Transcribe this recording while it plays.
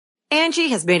Angie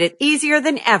has made it easier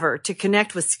than ever to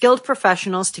connect with skilled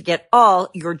professionals to get all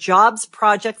your jobs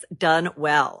projects done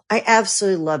well. I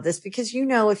absolutely love this because,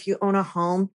 if you own a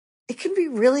home, it can be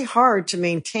really hard to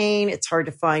maintain. It's hard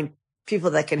to find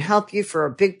people that can help you for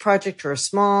a big project or a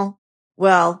small.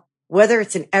 Well, whether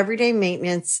it's in everyday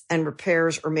maintenance and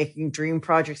repairs or making dream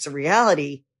projects a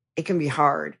reality, it can be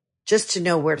hard just to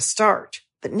know where to start.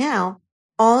 But now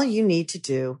all you need to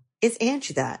do is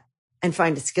Angie that and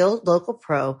find a skilled local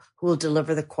pro who will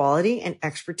deliver the quality and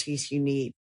expertise you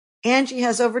need. Angie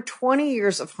has over 20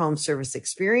 years of home service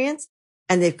experience,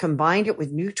 and they've combined it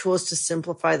with new tools to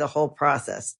simplify the whole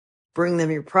process. Bring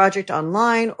them your project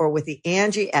online or with the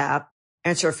Angie app,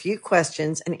 answer a few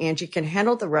questions, and Angie can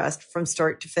handle the rest from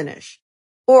start to finish.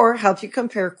 Or help you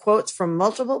compare quotes from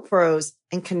multiple pros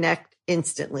and connect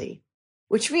instantly,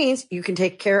 which means you can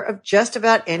take care of just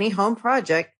about any home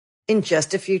project in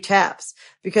just a few taps.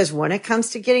 Because when it comes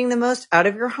to getting the most out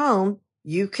of your home,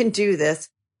 you can do this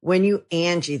when you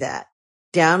Angie that.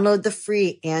 Download the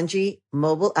free Angie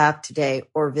mobile app today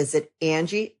or visit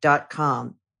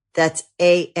Angie.com. That's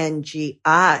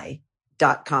ANGI.com.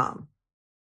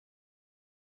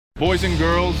 Boys and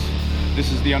girls,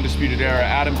 this is the Undisputed Era.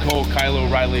 Adam Cole, Kyle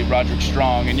O'Reilly, Roderick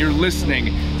Strong, and you're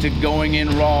listening to Going In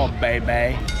Raw,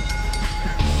 baby.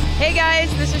 Hey guys,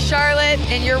 this is Charlotte,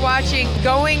 and you're watching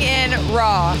Going In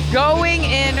Raw. Going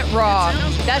In Raw.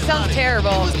 That sounds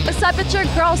terrible. What's up? It's your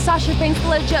girl, Sasha Banks,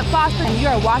 Legit Boss, and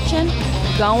you're watching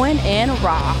Going In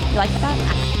Raw. You like that?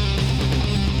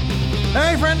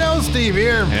 Hey, friendo, Steve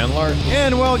here. And Lars.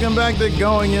 And welcome back to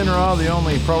Going In Raw, the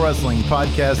only pro wrestling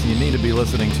podcast you need to be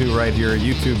listening to right here at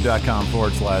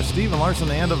youtube.com/Steven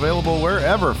Larson, and available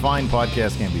wherever fine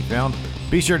podcasts can be found.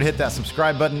 Be sure to hit that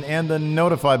subscribe button and the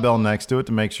notify bell next to it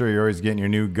to make sure you're always getting your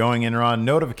new Going In Raw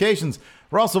notifications.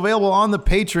 We're also available on the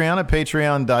Patreon at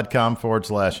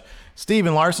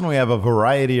patreon.com/Steven Larson. We have a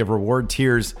variety of reward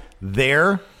tiers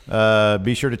there.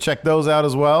 Be sure to check those out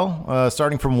as well.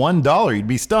 Starting from $1, you'd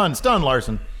be stunned,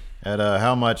 Larson, at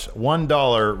how much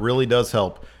 $1 really does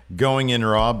help Going In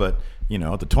Raw. But,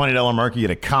 at the $20 mark, you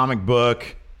get a comic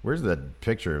book. Where's that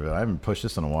picture of it? I haven't pushed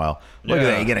this in a while. Look at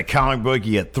that. You get a comic book.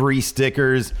 You get 3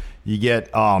 stickers. You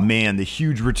get, the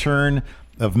huge return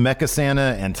of Mecha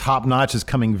Santa and Top Notch is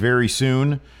coming very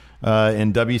soon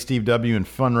in Steve W and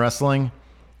Fun Wrestling.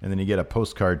 And then you get a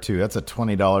postcard, too. That's at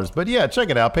 $20. But, yeah,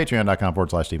 check it out.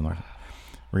 Patreon.com/Steven Larson.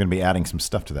 We're going to be adding some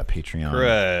stuff to that Patreon.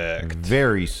 Correct.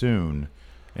 Very soon.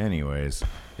 Anyways,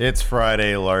 it's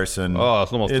Friday, Larson. Oh,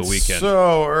 it's almost the weekend. It's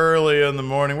so early in the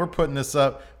morning. We're putting this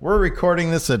up. We're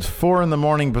recording this at 4 in the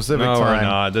morning Pacific time. No, we're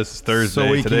not. This is Thursday. So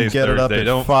we Today's can get Thursday. it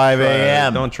up at 5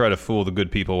 a.m. Don't try to fool the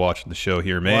good people watching the show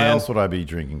here, man. Why else would I be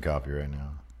drinking coffee right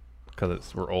now?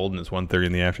 Because we're old and it's 1:30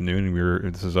 in the afternoon,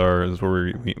 and this is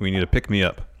where we need to pick me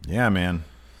up. Yeah, man.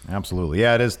 Absolutely.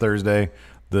 Yeah, it is Thursday.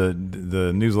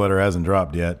 The newsletter hasn't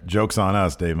dropped yet. Joke's on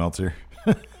us, Dave Meltzer.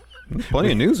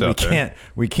 Plenty of news out there.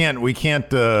 We can't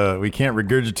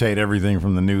regurgitate everything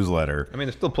from the newsletter. I mean,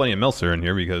 there's still plenty of Meltzer in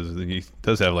here because he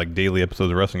does have like daily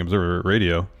episodes of Wrestling Observer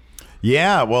Radio.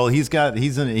 Yeah, well, he's got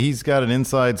an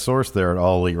inside source there at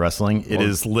All Elite Wrestling. It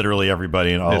is literally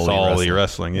everybody in All Elite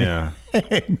Wrestling. Yeah,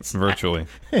 virtually.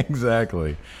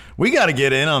 Exactly. We got to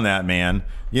get in on that, man.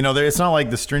 It's not like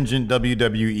the stringent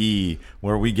WWE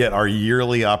where we get our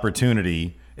yearly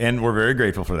opportunity, and we're very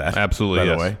grateful for that. Absolutely,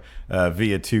 by the way,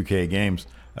 via 2K Games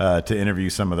to interview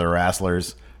some of the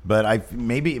wrestlers. But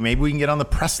maybe we can get on the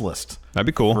press list. That'd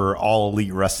be cool. For All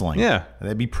Elite Wrestling. Yeah.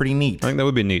 That'd be pretty neat. I think that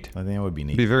would be neat.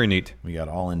 Be very neat. We got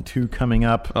All In 2 coming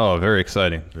up. Oh, very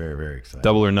exciting. Very, very exciting.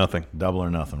 Double or nothing.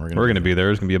 We're going to be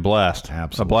there. It's going to be a blast.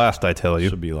 Absolutely. A blast, I tell you.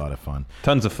 Should be a lot of fun.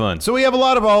 Tons of fun. So we have a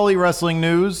lot of All Elite Wrestling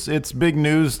news. It's big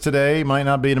news today. Might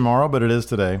not be tomorrow, but it is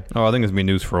today. Oh, I think it's going to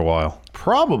be news for a while.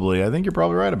 Probably. I think you're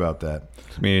probably right about that. It's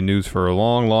going to be news for a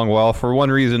long, long while. For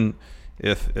one reason,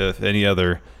 if any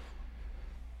other...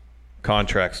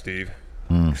 Contracts, Steve.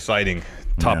 Exciting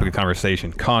topic of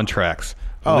conversation. Contracts.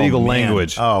 Legal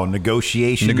language. Oh,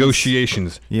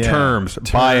 negotiations. Terms.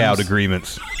 Buyout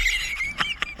agreements.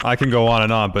 I can go on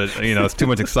and on, but it's too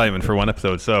much excitement for one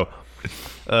episode. So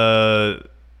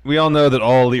we all know that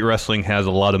All Elite Wrestling has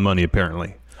a lot of money,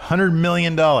 apparently. $100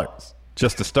 million.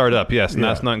 Just to start up, yes. And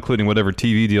that's not including whatever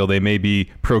TV deal they may be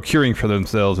procuring for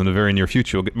themselves in the very near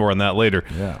future. We'll get more on that later.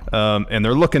 Yeah. And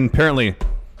they're looking, apparently...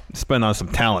 spend on some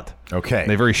talent. Okay.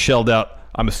 They've already shelled out,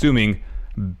 I'm assuming,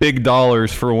 big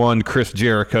dollars for one Chris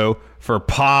Jericho, for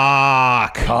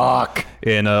Pac,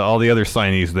 and all the other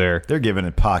signees there. They're giving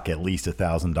it Pac at least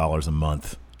 $1,000 a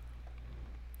month.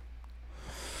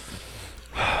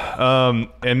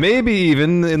 And maybe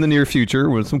even in the near future,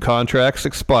 when some contracts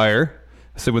expire,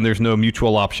 So when there's no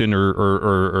mutual option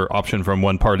or option from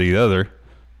one party to the other.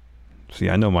 See,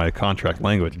 I know my contract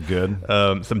language. Good.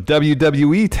 Some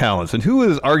WWE talents. And who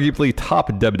is arguably top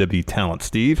WWE talent,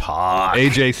 Steve?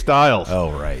 AJ Styles. Oh,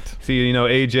 right. See,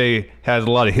 AJ has a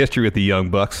lot of history with the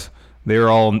Young Bucks. They were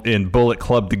all in Bullet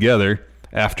Club together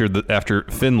after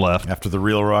Finn left. After the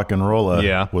real rock and roll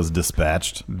was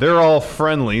dispatched. They're all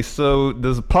friendly, so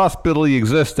does a possibility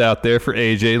exist out there for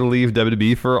AJ to leave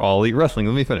WWE for All Elite Wrestling?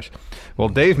 Let me finish. Well,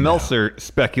 Dave Meltzer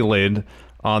speculated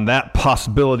on that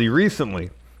possibility recently,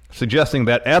 suggesting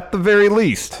that at the very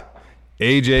least,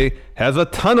 AJ has a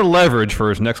ton of leverage for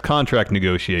his next contract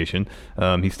negotiation.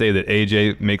 He stated that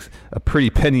AJ makes a pretty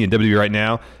penny in WWE right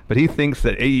now, but he thinks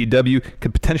that AEW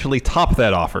could potentially top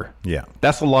that offer. Yeah.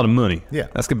 That's a lot of money. Yeah.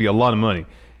 That's going to be a lot of money.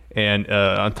 And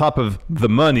on top of the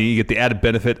money, you get the added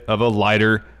benefit of a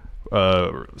lighter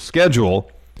schedule.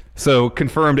 So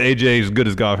confirmed AJ is good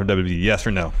as gone from WWE. Yes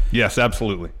or no? Yes,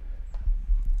 absolutely.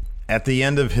 At the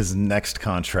end of his next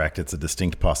contract, it's a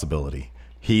distinct possibility.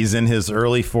 He's in his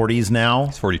early 40s now.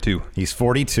 He's 42. He's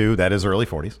 42. That is early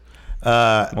 40s.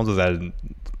 Once those added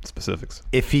specifics.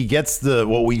 If he gets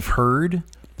what we've heard,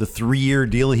 the 3-year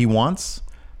deal he wants,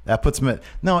 that puts him at...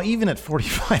 No, even at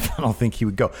 45, I don't think he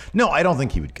would go. No, I don't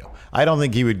think he would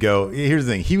go. Here's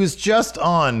the thing. He was just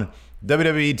on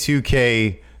WWE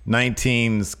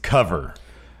 2K19's cover.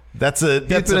 That's a He's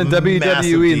been in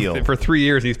WWE deal. For 3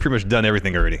 years. He's pretty much done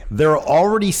everything already. They're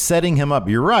already setting him up.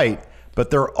 You're right, but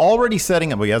they're already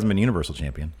setting up. Well, he hasn't been Universal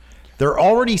Champion. They're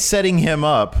already setting him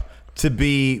up to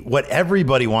be what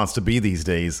everybody wants to be these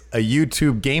days, a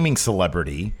YouTube gaming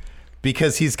celebrity,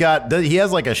 because he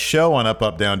has like a show on Up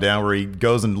Up Down Down where he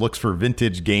goes and looks for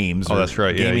vintage games. Oh, that's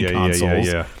right. Gaming consoles.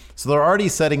 Yeah. So they're already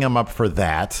setting him up for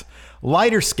that.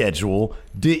 Lighter schedule.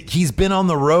 He's been on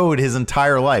the road his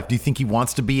entire life. Do you think he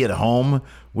wants to be at home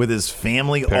with his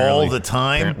family all the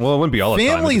time? Well, it wouldn't be all the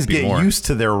time. Families get used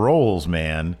to their roles,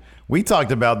 man. We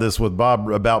talked about this with Bob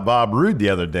Roode the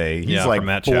other day. He's like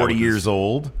 40 years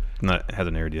old.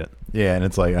 Hasn't aired yet. Yeah, and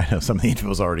it's like, I know some of the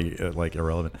info is already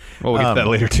irrelevant. Well, we'll get to that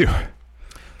later too.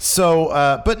 So,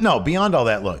 but no, beyond all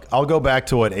that, look, I'll go back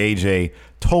to what AJ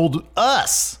told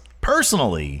us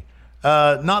personally,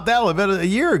 not that long, but a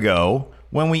year ago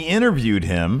when we interviewed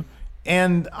him,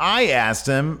 and I asked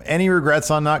him any regrets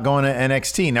on not going to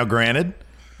NXT. Now, granted,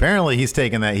 apparently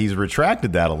he's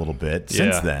retracted that a little bit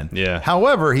since then. Yeah.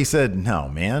 However, he said, no,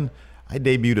 man, I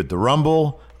debuted at the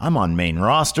Rumble. I'm on main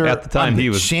roster. At the time, he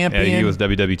was champion. He was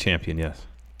WWE champion, yes.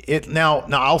 Now,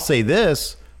 I'll say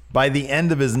this. By the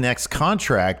end of his next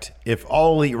contract, if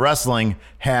All Elite Wrestling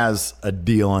has a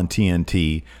deal on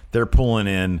TNT, they're pulling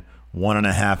in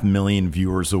 1.5 million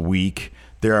viewers a week.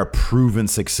 They're a proven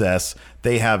success.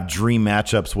 They have dream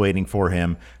matchups waiting for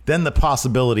him. Then the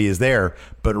possibility is there.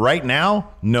 But right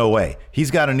now, no way.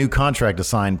 He's got a new contract to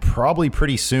sign probably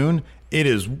pretty soon. It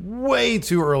is way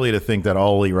too early to think that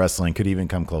All Elite Wrestling could even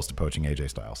come close to poaching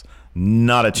AJ Styles.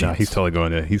 Not a chance. No, he's totally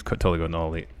going to All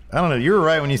Elite. I don't know. You were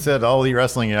right when you said All Elite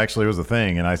Wrestling actually was a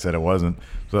thing, and I said it wasn't.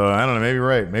 So I don't know. Maybe you're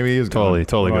right. Maybe he is totally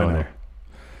going there.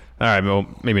 All right, well,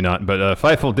 maybe not. But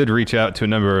Fightful did reach out to a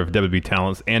number of WWE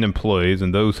talents and employees,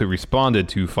 and those who responded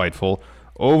to Fightful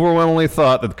overwhelmingly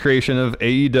thought that the creation of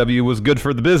AEW was good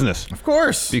for the business. Of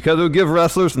course. Because it would give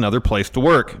wrestlers another place to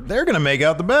work. They're going to make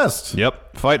out the best.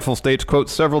 Yep. Fightful states, quote,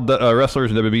 several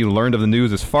wrestlers in WWE learned of the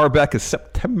news as far back as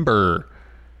September.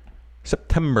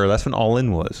 That's when All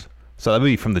In was. So that would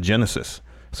be from the Genesis.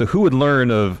 So who would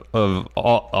learn of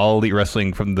All Elite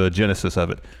Wrestling from the Genesis of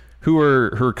it? Who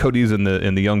are Cody's and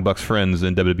the Young Bucks friends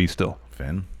in WWE still?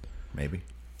 Finn, maybe.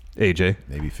 AJ.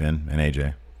 Maybe Finn and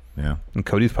AJ. Yeah. And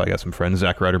Cody's probably got some friends.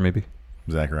 Zack Ryder, maybe.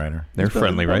 Zack Ryder. They're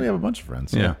friendly, right? We have a bunch of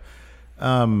friends. Yeah.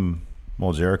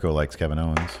 Well, Jericho likes Kevin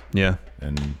Owens. Yeah.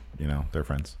 And, they're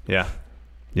friends. Yeah.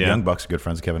 The Young Bucks are good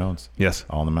friends with Kevin Owens. Yes.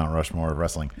 All in the Mount Rushmore of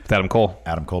wrestling. With Adam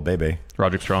Cole, baby.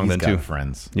 Roderick Strong, He's then got too.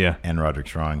 Friends. Yeah. And Roderick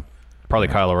Strong. Probably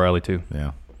Kyle O'Reilly too.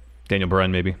 Yeah. Daniel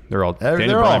Bryan, maybe. They're all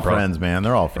friends, man.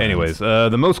 They're all friends. Anyways,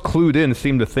 the most clued in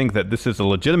seem to think that this is a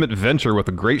legitimate venture with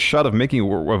a great shot of making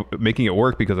it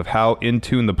work because of how in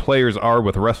tune the players are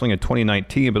with wrestling in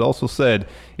 2019, but also said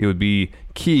it would be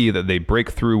key that they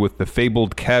break through with the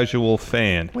fabled casual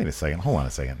fan. Wait a second. Hold on a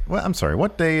second. Well, I'm sorry.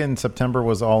 What day in September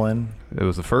was All In? It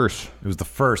was the 1st. It was the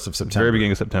 1st of September. Very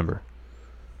beginning of September.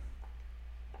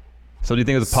 So do you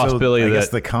think there's a possibility I guess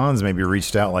the cons maybe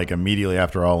reached out like immediately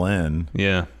after All In?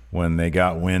 Yeah. When they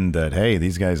got wind that, hey,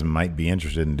 these guys might be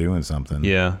interested in doing something.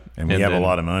 Yeah. And we have a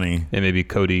lot of money. And maybe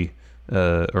Cody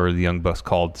or the Young Bucks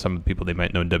called some of the people they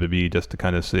might know in WWE just to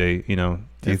kind of say,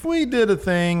 if we did a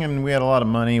thing and we had a lot of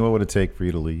money, what would it take for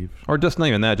you to leave? Or just not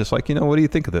even that. Just like, what do you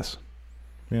think of this?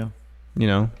 Yeah. You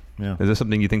know? Yeah. Is this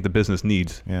something you think the business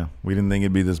needs? Yeah. We didn't think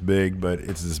it'd be this big, but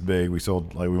it's this big. We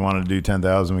sold, we wanted to do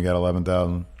 10,000. We got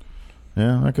 11,000.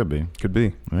 Yeah, that could be. Could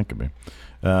be. That could be.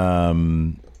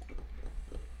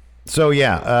 So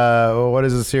yeah, what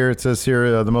is this here? It says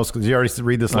here the most. Did you already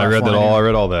read this? I read that all. I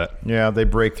read all that. Yeah, they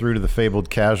break through to the fabled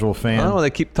casual fan. Oh,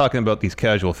 they keep talking about these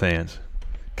casual fans.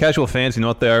 Casual fans, you know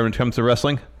what they are when it comes to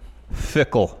wrestling?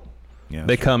 Fickle. Yeah,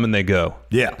 they come and they go.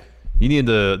 Yeah. You need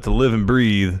to live and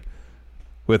breathe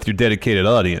with your dedicated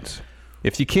audience.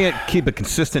 If you can't keep a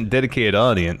consistent, dedicated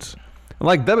audience,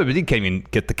 like WWE can't even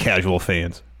get the casual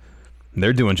fans.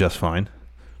 They're doing just fine.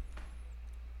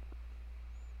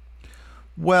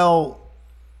 Well,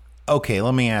 okay,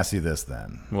 let me ask you this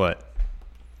then. What?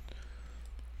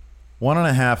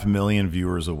 1.5 million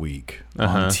viewers a week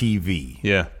on TV.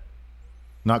 Yeah.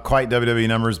 Not quite WWE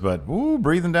numbers, but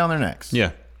breathing down their necks.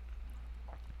 Yeah.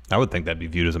 I would think that'd be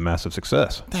viewed as a massive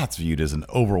success. That's viewed as an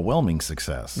overwhelming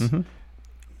success. Mm-hmm.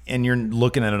 And you're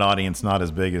looking at an audience not as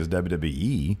big as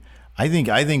WWE. I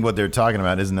think what they're talking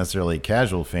about isn't necessarily a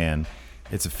casual fan.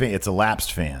 It's a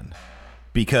lapsed fan.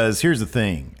 Because here's the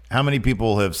thing. How many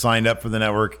people have signed up for the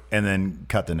network and then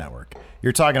cut the network?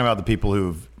 You're talking about the people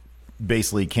who've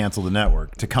basically canceled the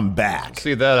network to come back.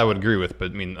 See, that I would agree with,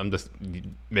 but I mean, I'm just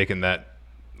making that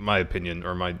my opinion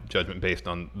or my judgment based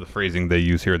on the phrasing they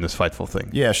use here in this Fightful thing.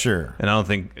 Yeah, sure. And I don't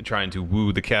think trying to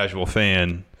woo the casual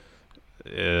fan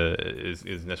is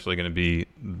necessarily going to be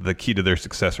the key to their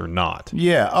success or not.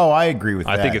 Yeah. Oh, I agree with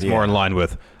that. I think it's more in line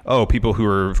with, people who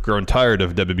are grown tired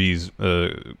of WWE's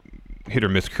hit or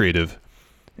miss creative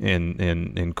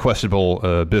and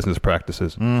questionable business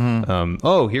practices.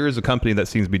 Mm-hmm. Here's a company that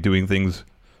seems to be doing things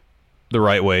the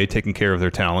right way, taking care of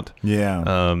their talent.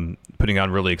 Yeah. Putting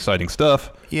on really exciting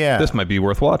stuff. Yeah. This might be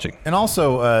worth watching. And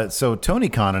also, so Tony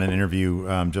Khan in an interview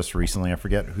just recently, I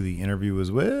forget who the interview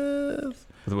was with.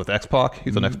 Was it with X-Pac?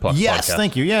 He's on X-Pac. Yes, podcast.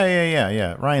 Thank you.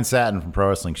 Yeah. Ryan Satin from Pro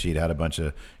Wrestling Sheet had a bunch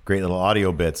of great little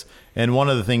audio bits. And one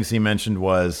of the things he mentioned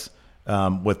was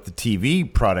with the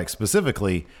TV product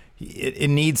specifically, it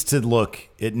needs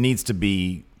to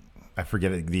be, I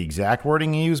forget the exact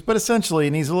wording he used, but essentially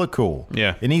it needs to look cool.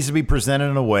 Yeah. It needs to be presented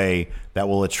in a way that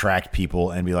will attract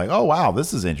people and be like, oh, wow,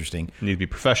 this is interesting. It needs to be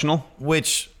professional.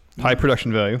 Which... high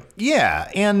production value. Yeah,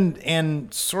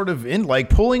 and sort of in like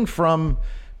pulling from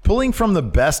the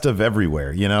best of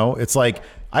everywhere, you know? It's like,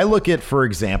 I look at, for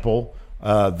example...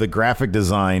 the graphic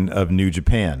design of New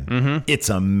Japan. Mm-hmm. It's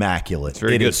immaculate.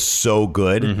 It is so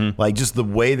good. Mm-hmm. Like just the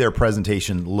way their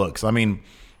presentation looks. I mean,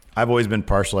 I've always been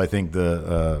partial. I think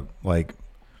the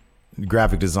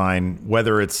graphic design,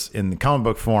 whether it's in the comic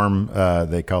book form,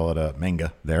 they call it a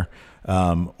manga there,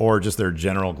 or just their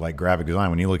general like graphic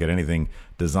design. When you look at anything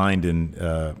designed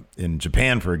in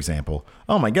Japan, for example,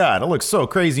 oh my God, it looks so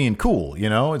crazy and cool.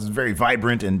 You know, it's very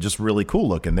vibrant and just really cool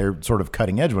looking. They're sort of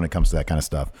cutting edge when it comes to that kind of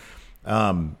stuff.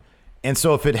 And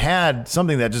so if it had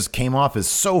something that just came off as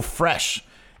so fresh,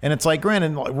 and it's like,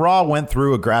 granted, Raw went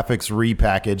through a graphics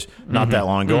repackage not that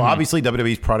long ago. Mm-hmm. Obviously,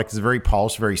 WWE's product is very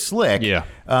polished, very slick. Yeah.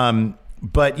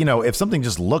 But, you know, if something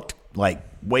just looked like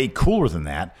way cooler than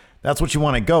that, that's what you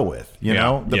want to go with, you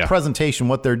know? The presentation,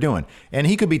 what they're doing. And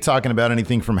he could be talking about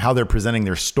anything from how they're presenting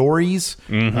their stories.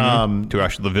 Mm-hmm. To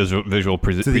actually the visual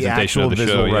presentation the actual of the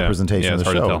visual show. representation of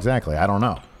the show. Exactly. I don't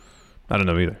know. I don't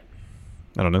know either.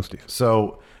 I don't know, Steve.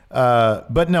 So,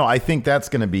 but no, I think that's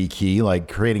going to be key,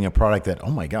 like creating a product that, oh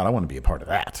my God, I want to be a part of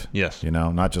that. Yes. You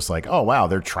know, not just like, oh wow,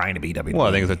 they're trying to be WWE. Well,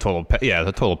 I think it's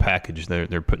a total package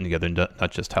they're putting together,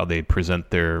 not just how they present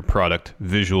their product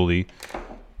visually,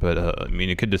 but I mean,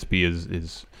 it could just be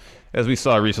as we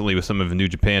saw recently with some of New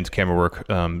Japan's camera work,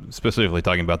 specifically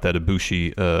talking about that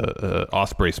Ibushi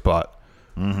Osprey spot,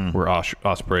 where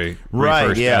Osprey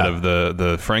reversed out of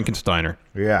the Frankensteiner.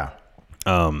 Yeah.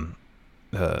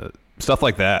 Stuff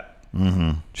like that.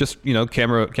 Mm-hmm. Just, you know,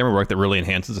 camera work that really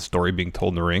enhances the story being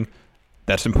told in the ring.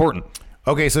 That's important.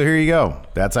 Okay, so here you go.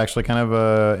 That's actually kind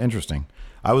of interesting.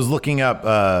 I was looking up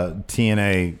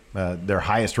TNA, their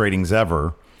highest ratings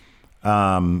ever.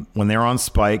 When they were on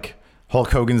Spike,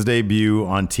 Hulk Hogan's debut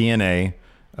on TNA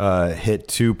hit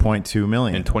 2.2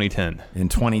 million. In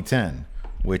 2010.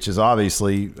 Which is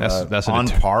obviously that's on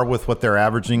par with what they're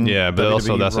averaging. Yeah, but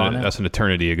also that's an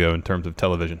eternity ago in terms of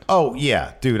television. Oh,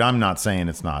 yeah. Dude, I'm not saying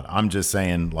it's not. I'm just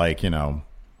saying, like, you know,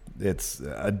 it's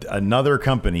another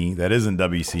company that isn't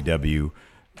WCW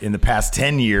in the past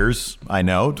 10 years. I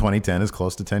know 2010 is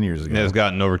close to 10 years ago. It has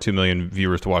gotten over 2 million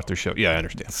viewers to watch their show. Yeah, I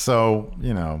understand. So,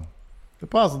 you know, the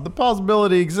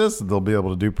possibility exists that they'll be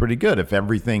able to do pretty good if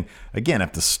everything, again,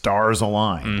 if the stars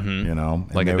align, you know.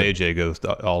 Like if AJ goes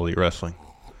to All Elite Wrestling.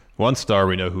 One star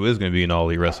we know who is going to be in All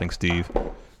Elite Wrestling, Steve.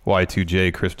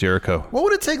 Y2J, Chris Jericho. What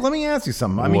would it take? Let me ask you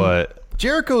something. I mean,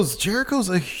 Jericho's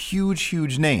a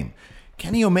huge name.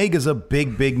 Kenny Omega's a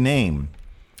big name.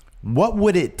 What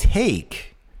would it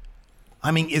take? I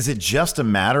mean, is it just a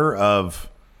matter of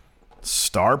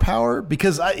star power?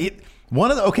 Because here's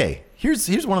one of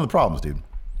the problems, dude.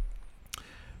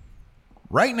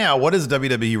 Right now, what does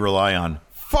WWE rely on?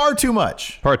 Far too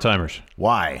much. Part-timers.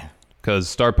 Why? Because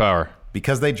star power.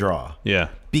 Because they draw. Yeah.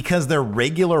 Because their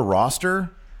regular roster,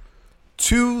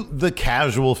 to the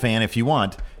casual fan, if you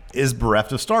want, is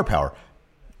bereft of star power.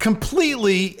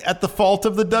 Completely at the fault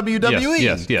of the WWE.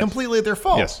 Yes. Completely at their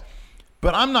fault. Yes.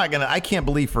 But I can't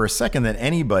believe for a second that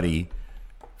anybody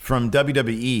from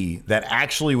WWE that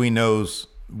actually we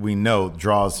know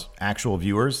draws actual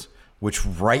viewers, which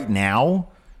right now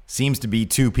seems to be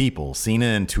two people, Cena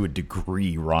and to a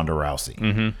degree Ronda Rousey.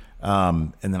 Mm-hmm.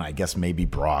 And then I guess maybe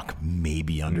Brock,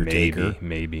 maybe Undertaker.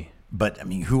 Maybe. But I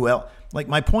mean, who else? Like,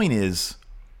 my point is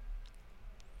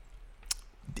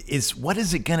what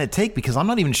is it going to take? Because I'm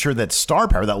not even sure that star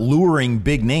power, that luring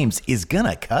big names, is going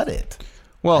to cut it.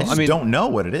 Well, I don't know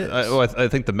what it is. I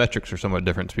think the metrics are somewhat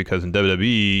different because in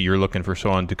WWE, you're looking for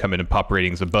someone to come in and pop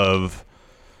ratings above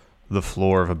the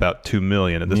floor of about 2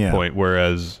 million at this point,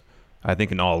 whereas I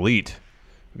think in All Elite,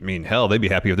 I mean, hell, they'd be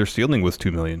happy if their ceiling was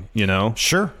 2 million, you know?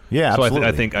 Sure. Yeah, so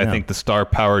absolutely. I think the star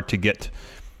power to get,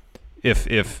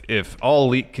 if All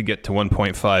Elite could get to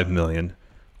 1.5 million,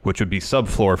 which would be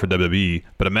subfloor for WWE,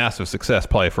 but a massive success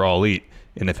probably for All Elite,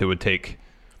 and if it would take...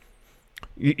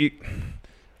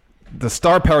 the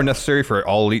star power necessary for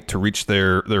All Elite to reach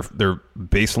their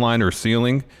baseline or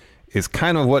ceiling is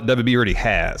kind of what WWE already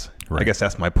has. Right. I guess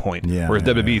that's my point. Yeah, whereas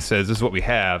WWE says, this is what we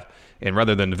have, and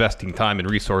rather than investing time and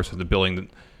resources to building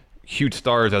huge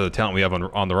stars out of the talent we have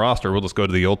on the roster, we'll just go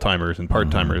to the old-timers and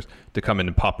part-timers to come in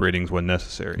and pop ratings when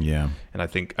necessary. Yeah. And I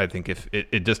think if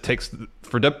it just takes,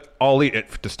 for All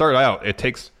Elite, to start out, it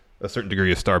takes a certain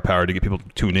degree of star power to get people to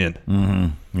tune in.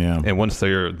 Mm-hmm. Yeah. And once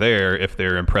they're there, if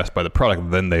they're impressed by the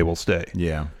product, then they will stay.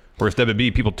 Yeah. Whereas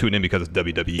WWE, people tune in because it's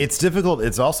WWE. It's difficult.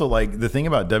 It's also like the thing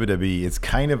about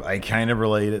WWE. I kind of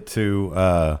relate it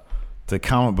to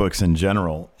comic books in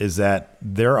general. Is that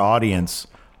their audience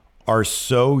are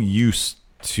so used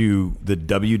to the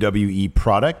WWE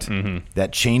product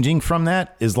that changing from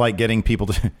that is like getting people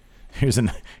to. Here's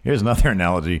another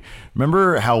analogy.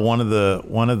 Remember how one of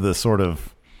the sort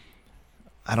of,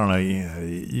 I don't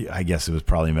know, I guess it was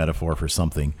probably a metaphor for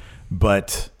something,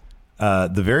 but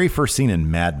the very first scene in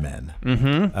Mad Men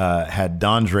had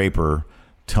Don Draper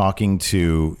talking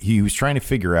to, he was trying to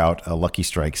figure out a Lucky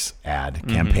Strikes ad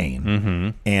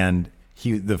campaign. And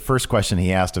the first question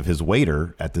he asked of his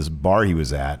waiter at this bar he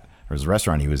was at, or his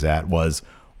restaurant he was at, was,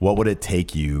 what would it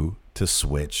take you to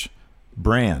switch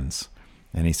brands?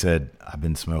 And he said, I've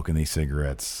been smoking these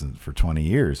cigarettes for 20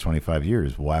 years, 25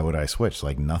 years. Why would I switch?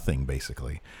 Like nothing,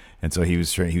 basically. And so he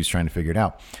was trying to figure it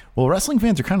out. Well, wrestling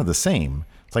fans are kind of the same.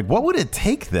 It's like, what would it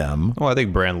take them? Well, I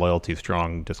think brand loyalty is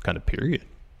strong, just kind of period.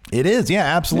 It is. Yeah,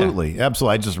 absolutely. Yeah.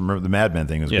 Absolutely. I just remember the Mad Men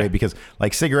thing was great because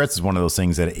like cigarettes is one of those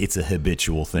things that it's a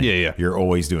habitual thing. Yeah. You're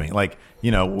always doing. Like,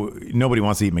 nobody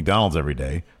wants to eat McDonald's every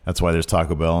day. That's why there's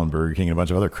Taco Bell and Burger King and a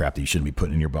bunch of other crap that you shouldn't be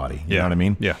putting in your body. You know what I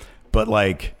mean? Yeah. But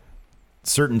like,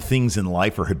 certain things in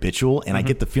life are habitual, and I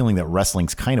get the feeling that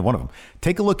wrestling's kind of one of them.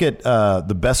 Take a look at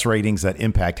the best ratings that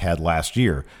Impact had last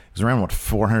year. It was around,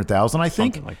 400,000, I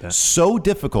think? Something like that. So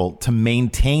difficult to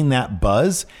maintain that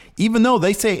buzz, even though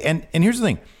they say, and here's the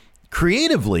thing,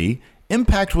 creatively,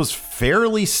 Impact was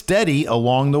fairly steady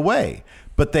along the way,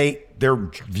 but their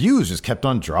views just kept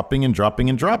on dropping and dropping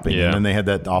and dropping. Yeah. And then they had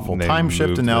that awful time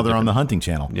shift, and now they're on the Hunting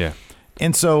Channel. Yeah.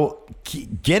 And so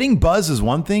getting buzz is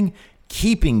one thing.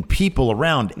 Keeping people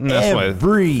around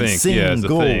every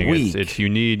single week. It's you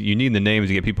need the names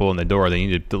to get people in the door. They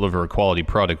need to deliver a quality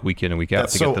product week in and week out.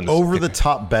 That's get them over the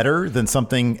top better than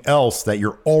something else that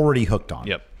you're already hooked on.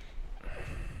 Yep.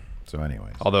 So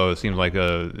anyways. Although it seems like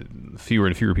fewer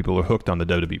and fewer people are hooked on the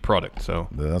WWE product. So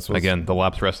again, the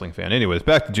lapsed wrestling fan. Anyways,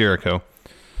 back to Jericho.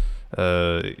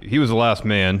 He was the last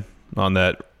man on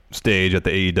that stage at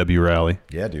the AEW rally.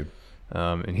 Yeah, dude.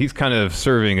 And he's kind of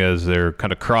serving as their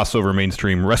kind of crossover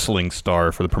mainstream wrestling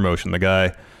star for the promotion, the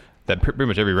guy that pretty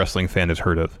much every wrestling fan has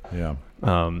heard of. Yeah.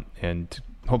 And to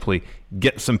hopefully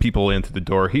get some people in through the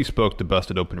door. He spoke to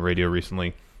Busted Open Radio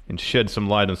recently and shed some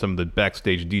light on some of the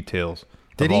backstage details.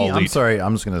 Did he? I'm sorry,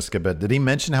 I'm just going to skip it. Did he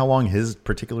mention how long his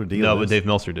particular deal is? No, but Dave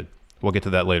Meltzer did. We'll get to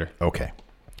that later. Okay.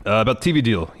 About the TV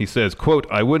deal, he says, quote,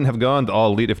 I wouldn't have gone to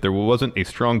All Elite if there wasn't a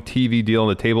strong TV deal on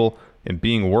the table and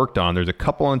being worked on. There's a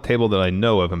couple on the table that I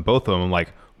know of, and both of them I'm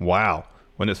like, wow.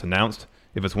 When it's announced,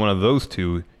 if it's one of those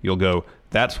two, you'll go,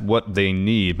 That's what they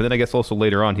need. But then I guess also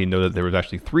later on he knew that there was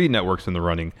actually 3 networks in the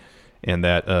running, and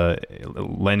that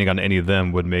landing on any of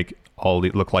them would make All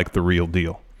Elite look like the real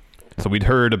deal. So we'd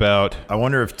heard about... I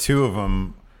wonder if 2 of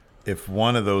them, if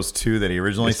one of those 2 that he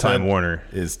originally said Time Warner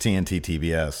is TNT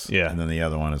TBS, and then the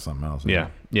other one is something else.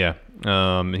 Yeah.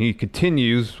 He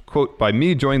continues, quote, "By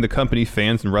me joining the company,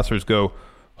 fans and wrestlers go,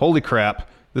 holy crap,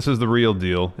 this is the real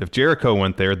deal. If Jericho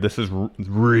went there, this is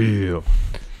real.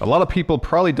 A lot of people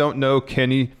probably don't know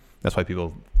Kenny." That's why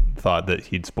people thought that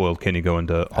he'd spoiled Kenny going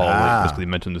to All Elite, because he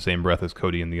mentioned the same breath as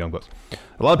Cody and the Young Bucks.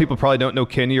 "A lot of people probably don't know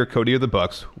Kenny or Cody or the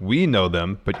Bucks. We know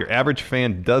them, but your average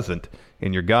fan doesn't.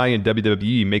 And your guy in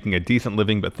WWE making a decent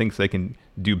living but thinks they can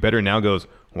do better now goes,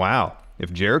 wow,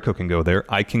 if Jericho can go there,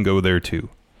 I can go there too."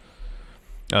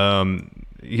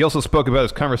 He also spoke about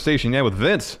his conversation with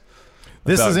Vince.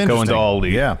 This is interesting. Going to All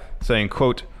Elite. Yeah. Saying,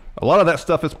 quote, "A lot of that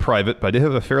stuff is private, but I did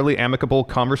have a fairly amicable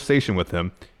conversation with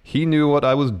him. He knew what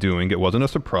I was doing. It wasn't a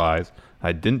surprise.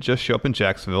 I didn't just show up in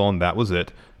Jacksonville and that was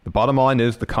it. The bottom line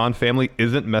is the Khan family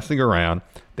isn't messing around.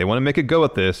 They want to make a go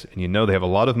at this, and they have a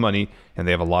lot of money and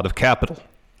they have a lot of capital."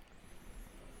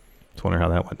 Just wondering how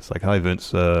that went. It's like, "Hi,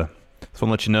 Vince. Just want to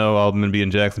let you know I'm going to be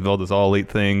in Jacksonville, this All Elite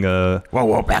thing."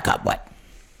 Whoa, back up.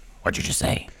 What'd you just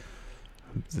say?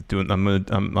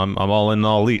 I'm all in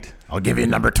All Elite. I'll give you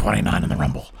number 29 in the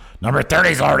Rumble. Number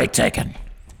 30's already taken.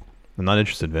 I'm not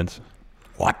interested, Vince.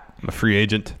 What? I'm a free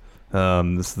agent.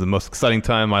 This is the most exciting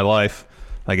time of my life.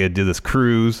 I get to do this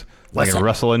cruise. I can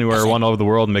wrestle anywhere I want all over the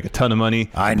world and make a ton of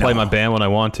money. I know. Play my band when I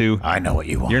want to. I know what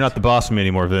you want. You're not the boss of me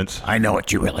anymore, Vince. I know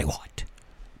what you really want.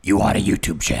 You want a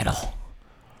YouTube channel.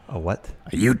 A what?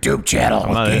 A YouTube channel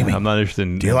with gaming. I'm not interested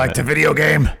in... Do you like the video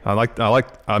game? I'm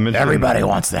interested. Everybody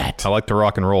wants that. I like to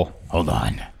rock and roll. Hold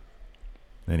on.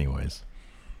 Anyways.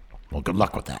 Well, good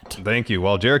luck with that. Thank you.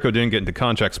 While Jericho didn't get into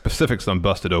contract specifics on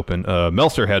Busted Open,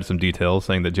 Meltzer had some details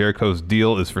saying that Jericho's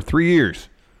deal is for 3 years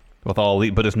with All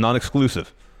Elite, but it's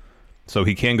non-exclusive. So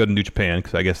he can go to New Japan,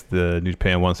 because I guess the New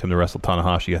Japan wants him to wrestle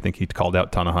Tanahashi. I think he called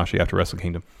out Tanahashi after Wrestle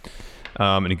Kingdom.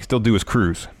 And he can still do his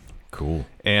cruise. Cool.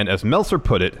 And as Meltzer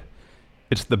put it,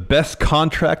 it's the best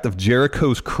contract of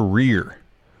Jericho's career.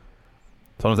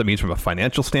 So I don't know what that means from a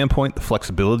financial standpoint, the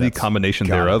flexibility combination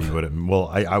thereof.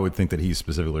 I would think that he's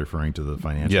specifically referring to the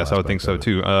financial. Yes, I would think so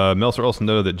too. Meltzer also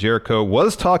noted that Jericho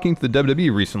was talking to the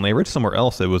WWE recently. I read somewhere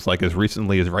else it was like as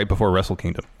recently as right before Wrestle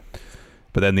Kingdom.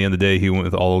 But then at the end of the day, he went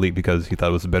with All Elite because he thought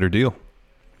it was a better deal.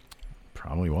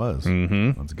 Probably was.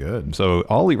 Mm-hmm. That's good. So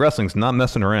All Elite Wrestling's not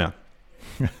messing around.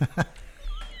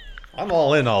 I'm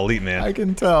all in All Elite, man. I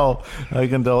can tell. That's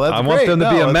great. I want them to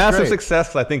be a massive success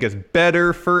because I think it's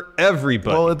better for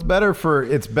everybody. Well, it's better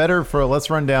for. Let's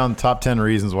run down top 10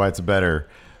 reasons why it's better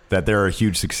that they're a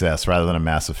huge success rather than a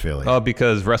massissive failure. Oh,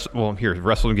 because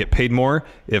wrestlers get paid more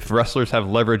if wrestlers have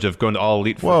leverage of going to All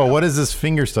Elite. Whoa, what is this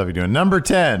finger stuff you're doing? Number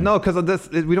 10. No, because of this,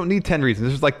 we don't need 10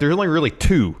 reasons. There's only really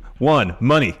 2. 1,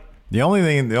 money. The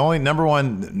only number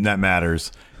one that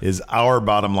matters is our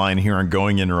bottom line here on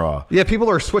Going In Raw. Yeah, people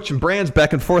are switching brands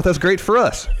back and forth. That's great for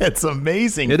us. It's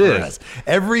amazing for us.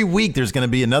 Every week there's going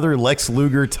to be another Lex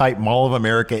Luger type Mall of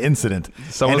America incident.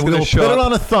 Someone's going to show put up. it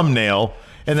on a thumbnail.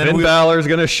 And then Finn Balor's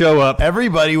going to show up.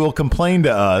 Everybody will complain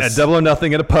to us. At Double or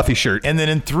Nothing in a puffy shirt. And then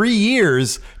in 3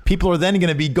 years, people are then going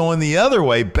to be going the other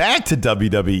way back to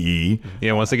WWE.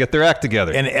 Yeah, once they get their act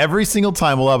together. And every single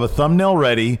time we'll have a thumbnail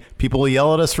ready. People will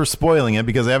yell at us for spoiling it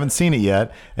because they haven't seen it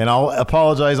yet. And I'll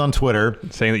apologize on Twitter.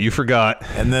 Saying that you forgot.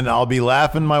 And then I'll be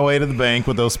laughing my way to the bank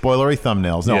with those spoilery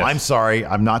thumbnails. No, yes. I'm sorry.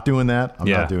 I'm not doing that. I'm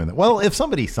not doing that. Well, if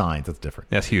somebody signs, that's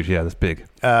different. That's huge. Yeah, that's big.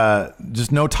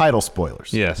 Just no title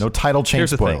spoilers. Yes. No title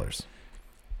change spoilers.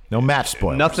 No match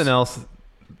spoilers. Nothing else.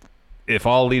 If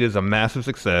All Elite is a massive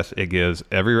success, it gives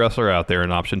every wrestler out there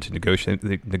an option to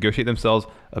negotiate themselves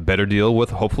a better deal with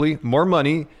hopefully more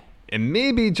money and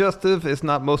maybe just if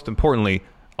not most importantly,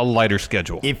 a lighter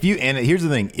schedule. And here's the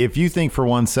thing. If you think for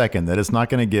 1 second that it's not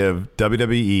going to give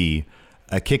WWE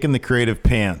a kick in the creative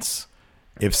pants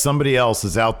if somebody else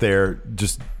is out there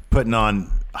just putting on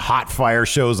hot fire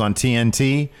shows on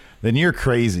TNT, then you're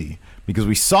crazy. Because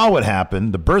we saw what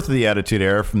happened, the birth of the Attitude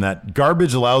Era from that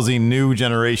garbage, lousy new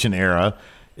generation era.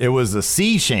 It was a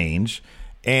sea change,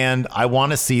 and I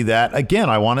want to see that again.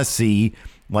 I want to see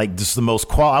like just the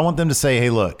most I want them to say, "Hey,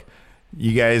 look,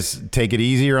 you guys take it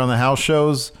easier on the house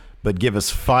shows, but give us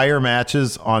fire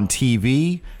matches on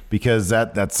TV because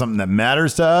that's something that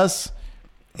matters to us."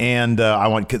 And I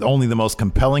want only the most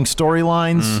compelling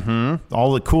storylines. Mm-hmm.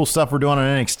 All the cool stuff we're doing on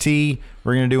NXT,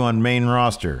 we're going to do on main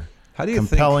roster. How do you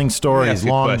compelling stories,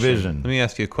 long vision? Let me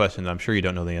ask you a question I'm sure you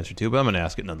don't know the answer to, but I'm going to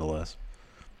ask it nonetheless.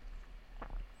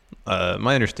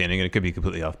 my understanding, and it could be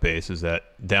completely off base, is that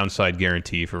downside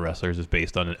guarantee for wrestlers is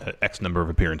based on X number of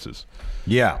appearances.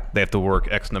 Yeah. They have to work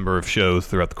X number of shows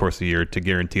throughout the course of the year to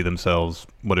guarantee themselves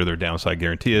whatever their downside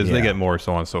guarantee is. Yeah. They get more,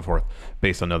 so on and so forth,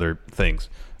 based on other things.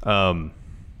 So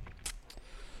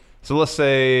let's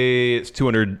say it's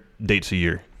 200 dates a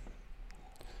year.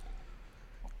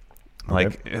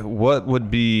 Like, what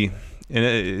would be... And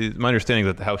it's my understanding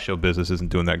that the house show business isn't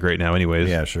doing that great now anyways.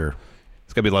 Yeah, sure.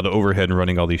 It's got to be a lot of overhead in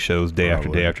running all these shows day after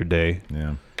day after day.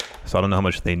 Yeah. So I don't know how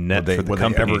much they net for the would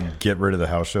company. They ever get rid of the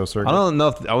house show circuit? I don't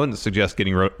know. I wouldn't suggest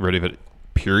getting rid of it,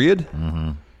 period.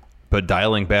 Mm-hmm. But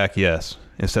dialing back, yes.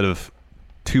 Instead of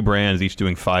 2 brands each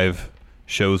doing 5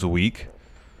 shows a week,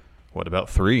 what about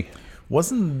 3?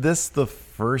 Wasn't this the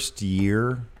first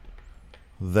year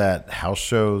that house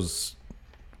shows...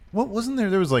 What wasn't there?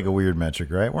 There was like a weird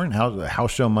metric, right? Weren't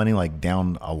house show money like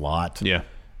down a lot? Yeah.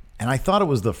 And I thought it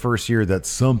was the first year that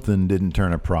something didn't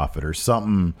turn a profit or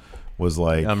something was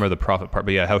like... I remember the profit part,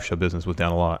 but yeah, house show business was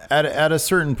down a lot. At a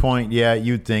certain point, yeah,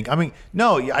 you'd think... I mean,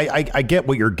 no, I get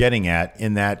what you're getting at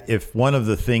in that if one of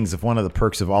the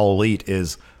perks of All Elite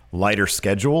is lighter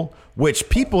schedule, which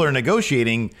people are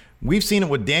negotiating... We've seen it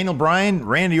with Daniel Bryan.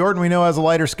 Randy Orton, we know, has a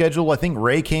lighter schedule. I think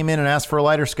Ray came in and asked for a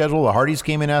lighter schedule. The Hardys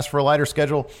came in and asked for a lighter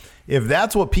schedule. If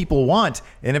that's what people want,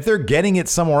 and if they're getting it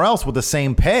somewhere else with the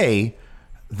same pay,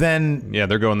 then... Yeah,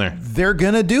 they're going there. They're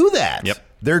going to do that. Yep.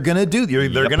 They're going to do...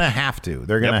 They're going to have to.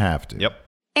 They're going to have to. Yep.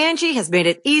 Angie has made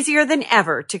it easier than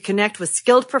ever to connect with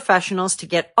skilled professionals to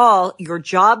get all your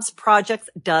jobs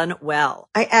projects done well.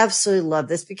 I absolutely love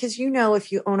this because,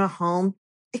 if you own a home,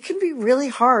 it can be really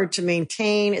hard to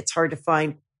maintain. It's hard to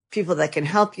find people that can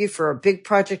help you for a big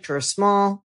project or a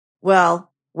small.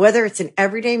 Well, whether it's in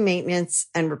everyday maintenance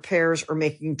and repairs or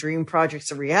making dream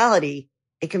projects a reality,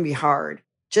 it can be hard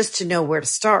just to know where to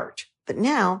start. But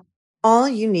now all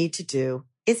you need to do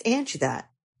is Angie that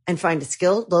and find a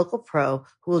skilled local pro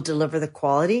who will deliver the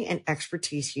quality and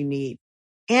expertise you need.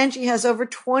 Angie has over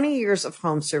 20 years of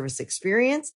home service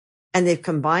experience, and they've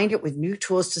combined it with new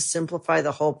tools to simplify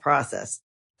the whole process.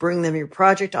 Bring them your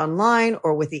project online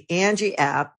or with the Angie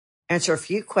app, answer a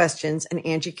few questions, and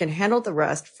Angie can handle the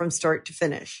rest from start to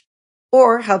finish.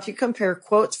 Or help you compare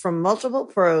quotes from multiple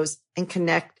pros and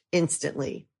connect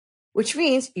instantly, which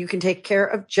means you can take care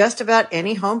of just about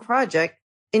any home project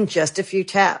in just a few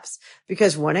taps.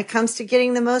 Because when it comes to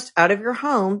getting the most out of your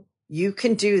home, you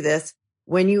can do this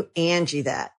when you Angie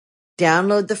that.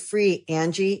 Download the free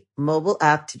Angie mobile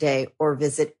app today or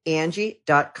visit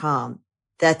Angie.com.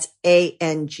 That's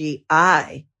ANGI.com.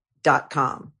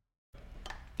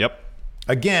 Yep.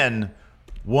 Again,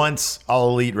 once All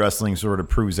Elite Wrestling sort of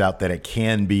proves out that it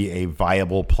can be a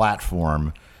viable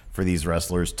platform for these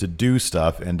wrestlers to do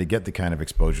stuff and to get the kind of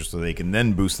exposure so they can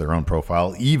then boost their own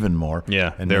profile even more.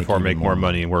 Yeah, and therefore make more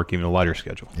money and work even a lighter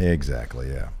schedule.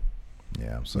 Exactly, yeah.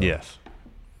 Yeah. So yes.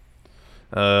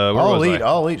 All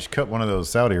Elite should cut one of those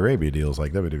Saudi Arabia deals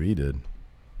like WWE did.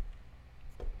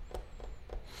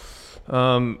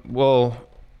 There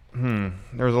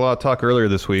was a lot of talk earlier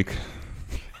this week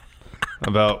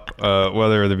about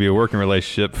whether there be a working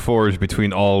relationship forged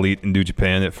between All Elite and New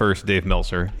Japan. At first, Dave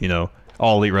Meltzer,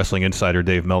 All Elite Wrestling Insider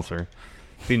Dave Meltzer,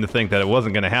 seemed to think that it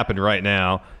wasn't going to happen right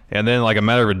now. And then, like a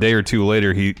matter of a day or two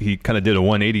later, he kind of did a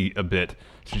 180 a bit,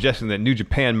 suggesting that New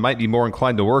Japan might be more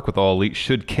inclined to work with All Elite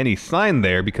should Kenny sign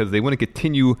there because they want to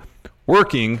continue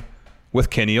working with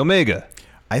Kenny Omega.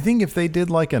 I think if they did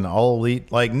like an All Elite,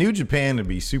 like New Japan would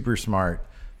be super smart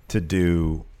to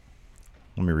do.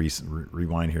 Let me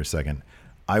rewind here a second.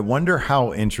 I wonder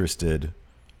how interested,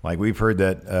 like we've heard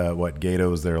that,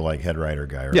 Gato's their like head writer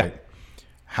guy, right? Yeah.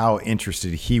 How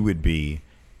interested he would be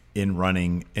in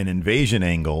running an invasion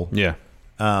angle. Yeah.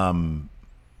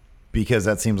 Because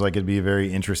that seems like it'd be a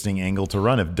very interesting angle to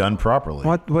run if done properly.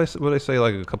 What did I say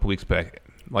like a couple weeks back?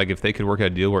 Like if they could work out a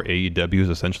deal where AEW is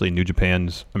essentially New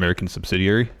Japan's American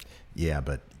subsidiary. Yeah,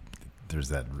 but there's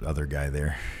that other guy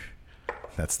there.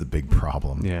 That's the big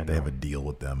problem. Yeah, they have a deal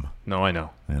with them. No, I know.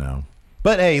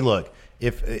 But hey, look,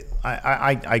 if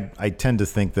I tend to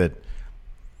think that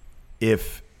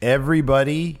if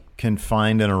everybody can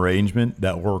find an arrangement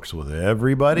that works with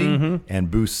everybody and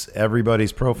boosts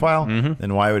everybody's profile,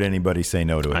 then why would anybody say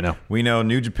no to it? I know. We know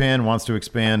New Japan wants to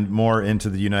expand more into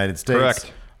the United States.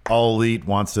 Correct. All Elite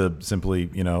wants to simply,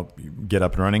 get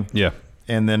up and running. Yeah.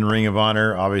 And then Ring of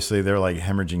Honor, obviously they're like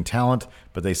hemorrhaging talent,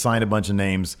 but they signed a bunch of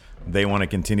names. They want to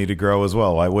continue to grow as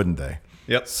well. Why wouldn't they?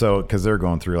 Yep. So, because they're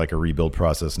going through like a rebuild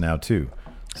process now too.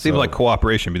 Seems like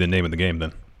cooperation would be the name of the game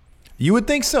then. You would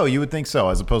think so.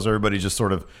 As opposed to everybody just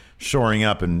sort of shoring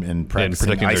up and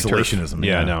practicing isolationism.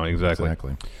 Yeah, no,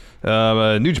 exactly.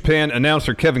 New Japan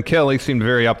announcer Kevin Kelly seemed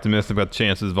very optimistic about the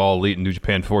chances of All Elite and New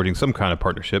Japan forging some kind of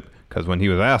partnership, because when he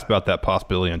was asked about that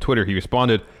possibility on Twitter, he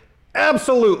responded,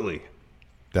 "Absolutely."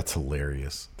 That's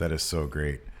hilarious. That is so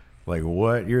great. Like,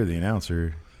 what? You're the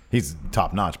announcer. He's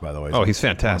top notch, by the way. Oh, he's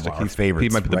fantastic. He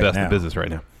might be the best in business right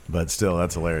now. But still,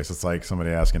 that's hilarious. It's like somebody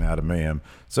asking Adam Mayhem,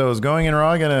 so is Going In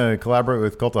Raw going to collaborate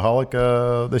with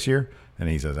Cultaholic this year? And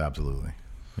he says, absolutely.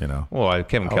 Well,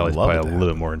 Kevin Kelly's probably a little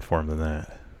bit more informed than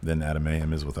that. Than Adam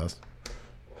Mayhem is with us.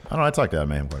 I don't know. I talk to Adam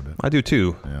Mayhem quite a bit. I do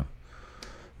too. Yeah.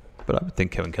 But I would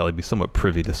think Kevin Kelly would be somewhat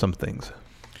privy to some things.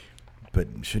 But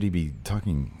should he be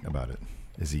talking about it?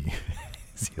 Is he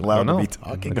allowed to be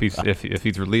talking about it? If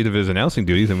he's relieved of his announcing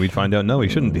duties, then we'd find out, no, he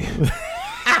shouldn't be.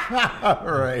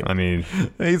 Right. I mean,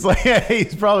 he's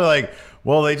probably like,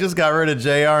 well, they just got rid of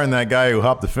JR and that guy who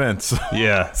hopped the fence.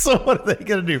 Yeah. So what are they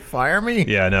going to do? Fire me?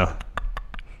 Yeah, I know.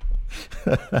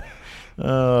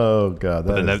 Oh God!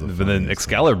 But then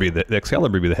Excalibur be the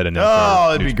head announcer.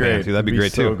 Oh, that'd be great. That'd be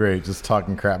great too. So great, just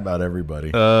talking crap about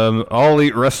everybody. All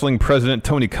Elite Wrestling president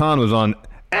Tony Khan was on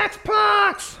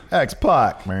X-Pac,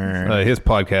 his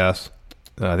podcast,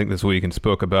 I think this week, and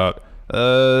spoke about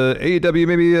AEW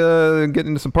maybe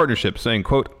getting into some partnerships, saying,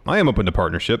 quote, "I am open to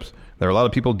partnerships. There are a lot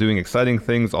of people doing exciting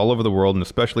things all over the world, and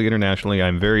especially internationally.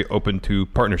 I'm very open to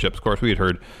partnerships." Of course, we had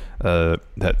heard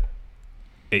that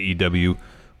AEW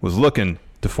was looking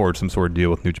to forge some sort of deal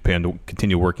with New Japan to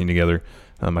continue working together.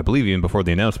 I believe even before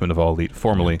the announcement of All Elite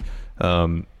formally.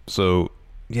 So,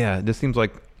 yeah, it just seems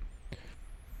like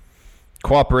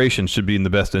cooperation should be in the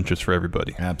best interest for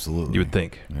everybody. Absolutely. You would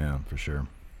think. Yeah, for sure.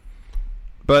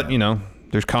 But,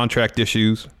 there's contract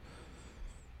issues,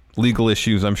 legal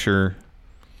issues, I'm sure,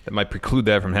 that might preclude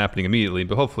that from happening immediately,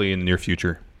 but hopefully in the near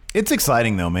future. It's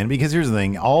exciting, though, man, because here's the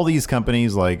thing. All these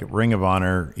companies like Ring of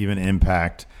Honor, even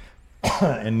Impact,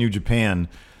 and New Japan,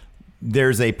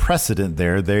 there's a precedent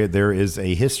there. There is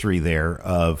a history there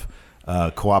of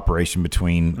cooperation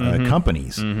between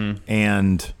companies.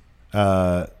 And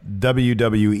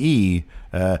WWE,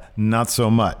 not so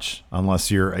much,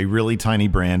 unless you're a really tiny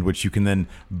brand, which you can then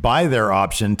buy their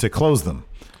option to close them.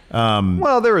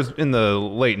 Well, there was in the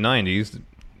late 90s.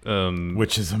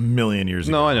 Which is a million years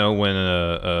ago. No, I know, when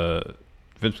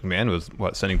Vince McMahon was,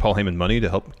 sending Paul Heyman money to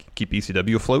help keep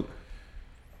ECW afloat?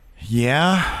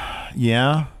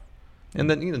 Yeah. And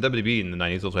then, WWE in the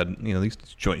 90s also had, these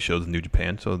joint shows with New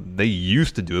Japan. So they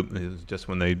used to do it. It was just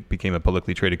when they became a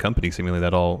publicly traded company, seemingly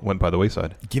that all went by the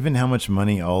wayside. Given how much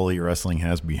money All Elite Wrestling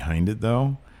has behind it,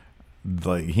 though,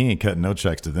 like, he ain't cutting no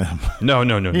checks to them. No. You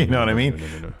know what I mean?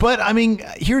 No. But, I mean,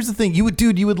 here's the thing. You would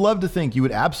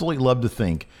absolutely love to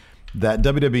think that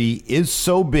WWE is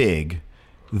so big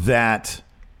that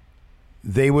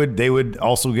they would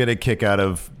also get a kick out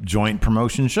of joint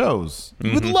promotion shows.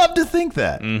 You would love to think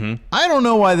that. I don't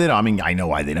know why they don't. I mean, I know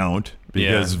why they don't.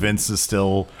 Because Vince is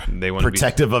still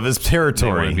protective of his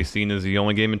territory. They want to be seen as the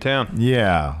only game in town.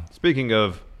 Yeah. Speaking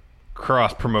of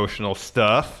cross-promotional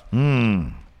stuff,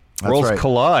 Worlds right.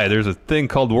 Collide. There's a thing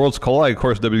called Worlds Collide. Of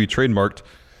course, WWE trademarked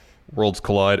Worlds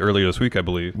Collide earlier this week, I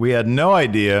believe. We had no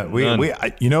idea.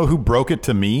 You know who broke it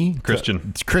to me?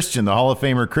 Christian. Christian, the Hall of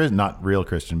Famer. Not real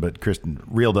Christian, but Christian,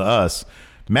 real to us.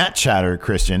 Matt Chatter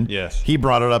Christian. Yes. He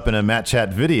brought it up in a Matt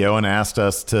Chat video and asked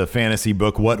us to fantasy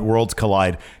book what Worlds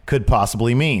Collide could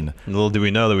possibly mean. Little do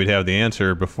we know that we'd have the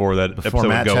answer before episode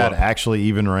Matt would go Chat up. actually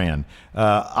even ran.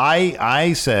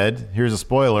 I said, here's a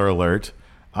spoiler alert,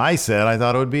 I said I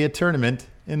thought it would be a tournament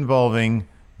involving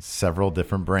several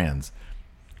different brands.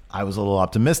 I was a little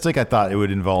optimistic. I thought it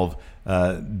would involve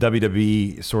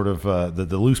WWE, sort of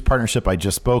the loose partnership I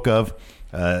just spoke of,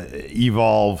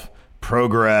 Evolve,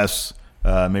 Progress,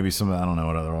 maybe some, I don't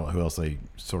know who else they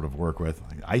sort of work with.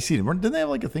 Like ICW, didn't they have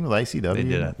like a thing with ICW? They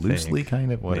did, loosely,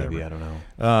 kind of, whatever. Maybe, I don't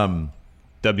know.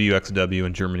 WXW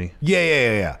in Germany.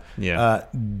 Yeah.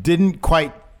 Didn't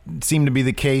quite seem to be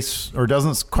the case, or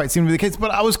doesn't quite seem to be the case,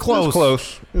 but I was close. It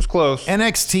was close.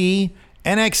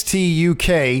 NXT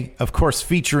UK, of course,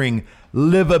 featuring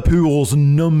Liverpool's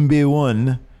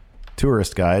 #1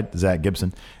 tourist guide, Zach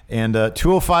Gibson, and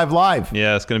 205 Live.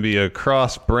 Yeah, it's going to be a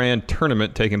cross-brand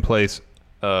tournament taking place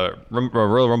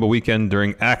Royal Rumble weekend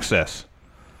during Access.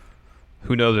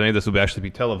 Who knows if any of this will actually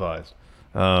be televised?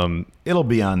 It'll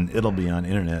be on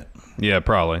internet. Yeah,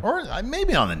 probably. Or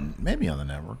maybe on the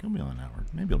network. It'll be on the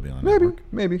network. Maybe it'll be on the network.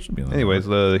 Maybe. Should be on the Anyways,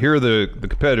 here are the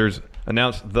competitors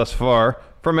announced thus far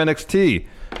from NXT.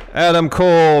 Adam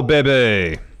Cole,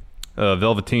 baby.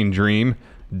 Velveteen Dream.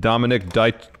 Dominic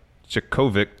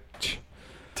Dijakovic.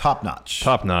 Top notch.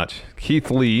 Keith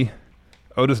Lee.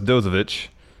 Otis Dozovich.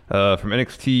 From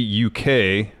NXT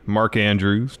UK, Mark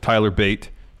Andrews, Tyler Bate,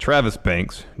 Travis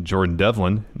Banks, Jordan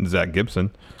Devlin, and Zach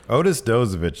Gibson. Otis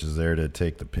Dozovich is there to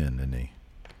take the pin, isn't he?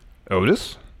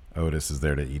 Otis? Otis is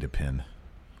there to eat a pin.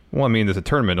 Well, I mean, there's a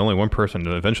tournament. Only one person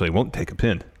eventually won't take a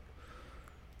pin.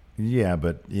 Yeah,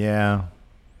 but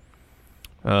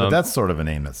but that's sort of a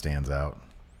name that stands out.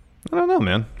 I don't know,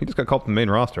 man. He just got called to the main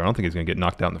roster. I don't think he's going to get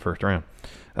knocked out in the first round.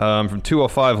 From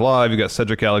 205 Live, you got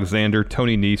Cedric Alexander,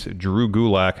 Tony Nese, Drew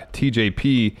Gulak,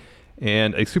 TJP,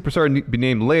 and a superstar to be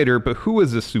named later. But who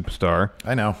is this superstar?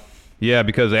 I know. Yeah,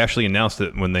 because they actually announced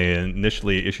it when they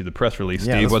initially issued the press release.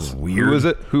 Yeah, Steve, this was weird.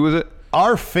 Who is it?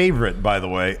 Our favorite, by the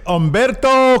way,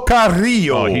 Humberto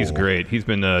Carrillo. Oh, he's great. He's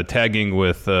been tagging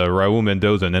with Raul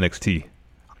Mendoza in NXT.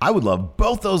 I would love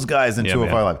both those guys in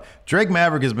 205 Live. Drake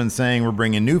Maverick has been saying we're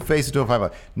bringing new face to 205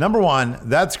 Live. Number one,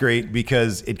 that's great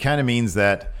because it kind of means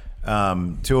that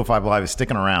 205 Live is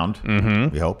sticking around,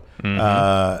 we hope,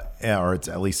 or it's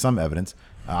at least some evidence.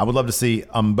 I would love to see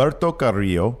Humberto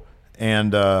Carrillo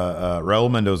and Raul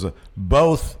Mendoza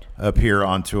both appear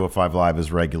on 205 Live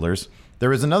as regulars.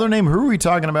 There is another name. Who were we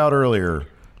talking about earlier?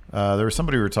 There was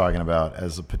somebody we were talking about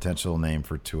as a potential name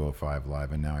for 205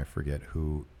 Live, and now I forget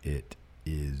who it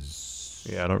is.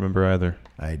 Yeah, I don't remember either.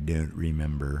 I don't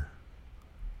remember.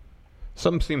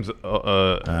 Something seems I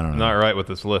don't know. not right with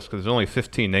this list because there's only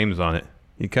 15 names on it.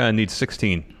 You kind of need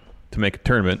 16 to make a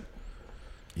tournament.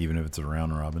 Even if it's a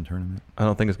round-robin tournament? I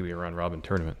don't think it's going to be a round-robin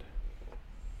tournament.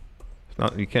 It's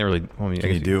not. You can't really. Well, I mean,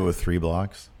 Can you do it with 3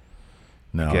 blocks?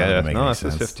 No, Yeah, that doesn't make any it's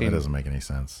just sense. 15. That doesn't make any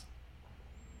sense.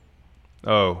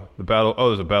 Oh, the battle. Oh,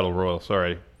 there's a battle royal.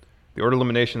 Sorry, the order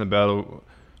elimination. The battle.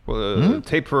 Well,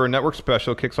 tape for a network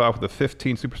special kicks off with the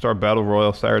 15 Superstar Battle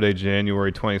Royal Saturday,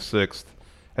 January 26th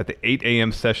at the 8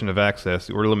 a.m. session of Access.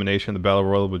 The order elimination of the Battle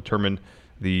Royal will determine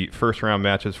the first round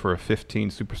matches for a 15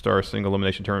 Superstar single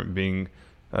elimination tournament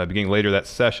beginning later that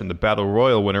session. The Battle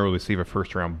Royal winner will receive a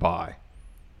first round bye.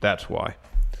 That's why.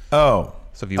 Oh.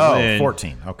 So if you win,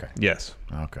 14. Okay. Yes.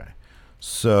 Okay.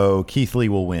 So Keith Lee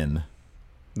will win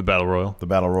The Battle Royal. the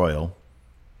Battle Royal.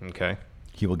 Okay.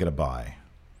 He will get a bye.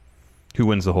 Who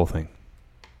wins the whole thing?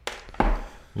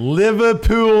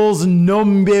 Liverpool's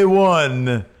number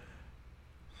one.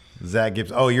 Zach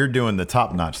Gibbs. Oh, you're doing the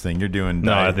top-notch thing. You're doing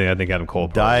I think Adam Cole.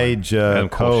 Adam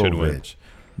Cole should win. Dijakovic.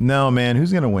 No, man.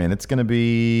 Who's going to win? It's going to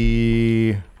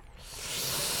be...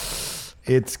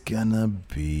 It's going to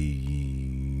be...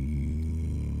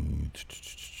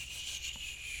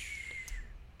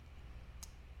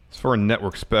 It's for a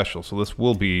network special, so this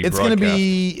will be It's going to be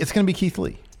Keith Lee. It's going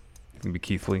to be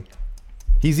Keith Lee.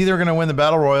 He's either going to win the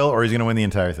Battle Royal or he's going to win the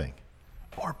entire thing.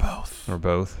 Or both. Or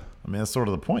both. I mean, that's sort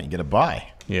of the point. You get a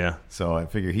bye. Yeah. So I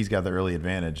figure he's got the early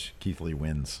advantage. Keith Lee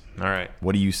wins. All right.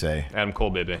 What do you say? Adam Cole,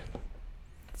 baby.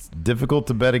 It's difficult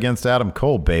to bet against Adam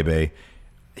Cole, baby.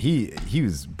 He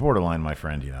was borderline my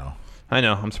friend, you know. I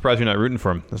know. I'm surprised you're not rooting for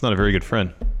him. That's not a very good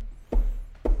friend.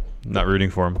 Not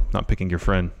rooting for him. Not picking your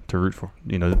friend to root for.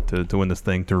 To win this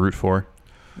thing, to root for.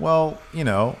 Well,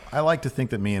 I like to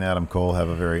think that me and Adam Cole have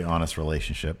a very honest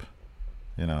relationship.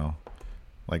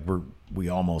 Like we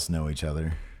almost know each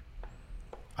other.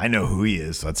 I know who he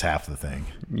is, so that's half the thing.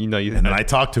 And then I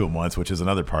talked to him once, which is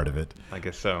another part of it. I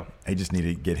guess so. I just need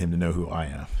to get him to know who I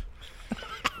am.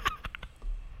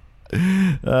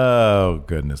 Oh,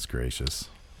 goodness gracious.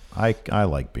 I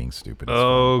like being stupid.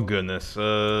 Oh, goodness.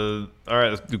 All right,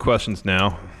 let's do questions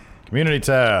now. Community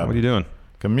tab. What are you doing?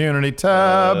 Community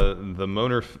tab. The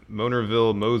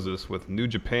Monerville Moses with New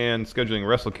Japan scheduling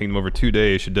Wrestle Kingdom over 2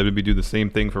 days. Should WWE do the same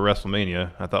thing for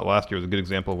WrestleMania? I thought last year was a good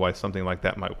example of why something like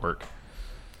that might work.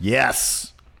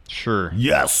 Yes. Sure.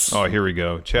 Yes. Oh, here we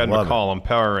go. Chad McCollum,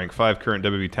 Power Rank, 5 current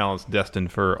WWE talents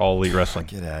destined for All Elite Wrestling.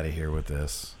 Get out of here with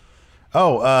this.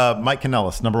 Oh, Mike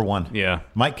Kanellis, number one. Yeah.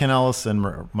 Mike Kanellis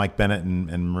and Mike Bennett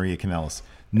and Maria Kanellis.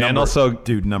 And also,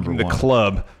 number the one.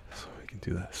 club. So we can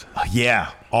do this. Yeah,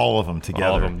 all of them together.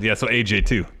 All of them. Yeah, so AJ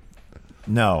too.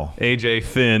 No. AJ,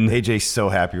 Finn. AJ's so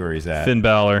happy where he's at. Finn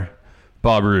Balor,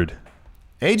 Bob Roode.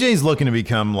 AJ's looking to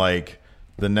become like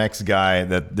the next guy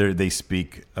that they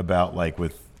speak about, like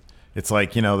with, it's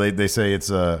like, they say it's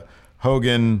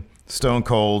Hogan, Stone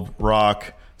Cold,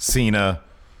 Rock, Cena,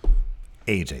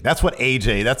 AJ. That's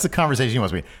the conversation he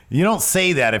wants to be. You don't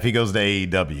say that if he goes to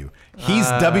AEW. He's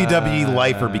WWE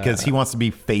lifer because he wants to be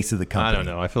face of the company. I don't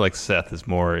know. I feel like Seth is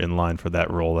more in line for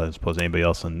that role as opposed to anybody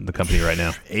else in the company right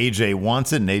now. AJ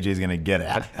wants it, and AJ's going to get it.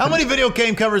 How many video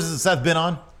game covers has Seth been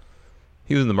on?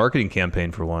 He was in the marketing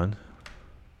campaign for one.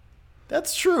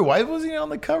 That's true. Why was he on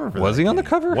the cover for that? Was he on the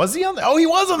cover? Was he on the... Oh, he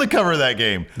was on the cover of that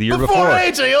game. The year before.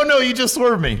 AJ. Oh, no, you just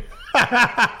swerved me.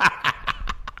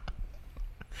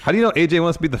 How do you know AJ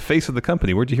wants to be the face of the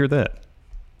company? Where'd you hear that?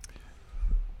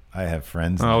 I have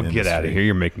friends. Oh, get out of here!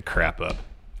 You're making crap up.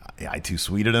 I too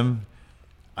tweeted him.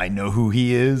 I know who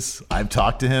he is. I've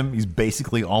talked to him. He's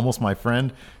basically almost my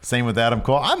friend. Same with Adam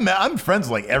Cole. I'm friends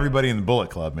with like everybody in the Bullet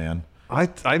Club, man.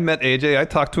 I met AJ. I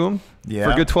talked to him Yeah.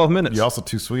 for a good 12 minutes. You also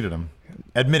too tweeted him.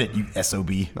 Admit it, you SOB.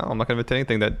 No, I'm not going to admit to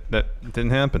anything that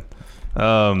didn't happen.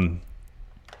 I'm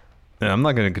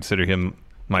not going to consider him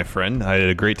my friend. I had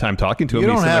a great time talking to him. You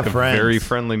don't He seemed have like friends. a very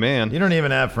friendly man. You don't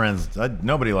even have friends.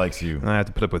 Nobody likes you. I have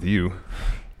to put up with you.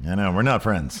 I know. We're not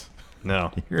friends.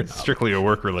 No, You're it's not. strictly a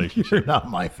work relationship. You're not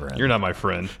my friend. You're not my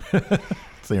friend.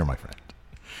 So you're my friend.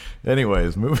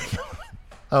 Anyways, moving on.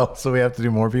 Oh, so we have to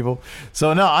do more people?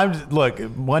 So no, look,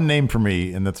 one name for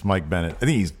me, and that's Mike Bennett. I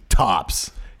think he's tops.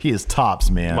 He is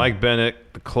tops, man. Mike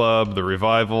Bennett, the Club, the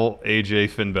Revival, AJ,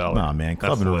 Finn Balor. Nah, man,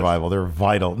 Club That's and the list. Revival, they're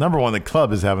vital. Number one, the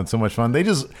Club is having so much fun. They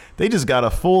just got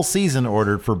a full season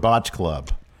ordered for Botch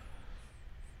Club.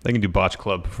 They can do Botch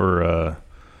Club for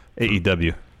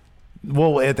AEW.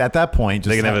 Well, at that point,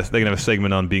 They can have a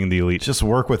segment on being the elite. just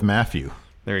work with Matthew.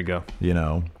 There you go. You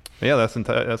know. Yeah, that's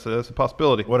a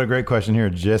possibility. What a great question here,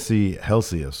 Jesse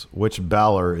Helsius. Which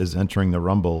Balor is entering the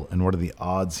Rumble, and what are the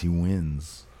odds he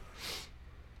wins?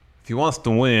 If he wants to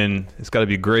win, it's got to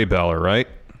be Gray Balor, right?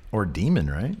 Or Demon,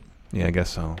 right? Yeah, I guess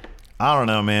so. I don't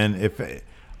know, man.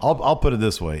 I'll put it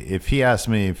this way: if he asked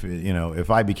me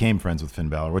if I became friends with Finn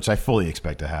Balor, which I fully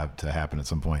expect to happen at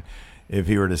some point, if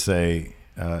he were to say,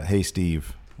 "Hey,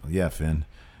 Steve, yeah, Finn,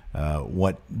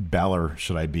 what Balor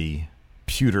should I be?"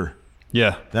 Pewter.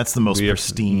 Yeah, That's the most we have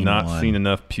pristine not one. seen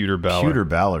enough Pewter Balor. Pewter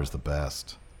Balor's the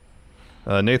best.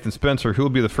 Nathan Spencer, who will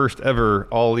be the first ever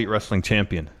All Elite Wrestling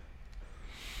champion?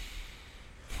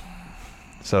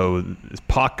 So is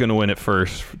Pac going to win it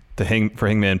first for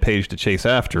Hangman Page to chase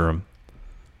after him?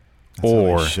 That's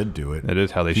how they should do it. That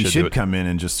is how they he should should do it. come in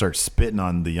and just start spitting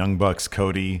on the Young Bucks,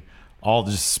 Cody, all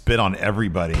just spit on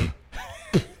everybody.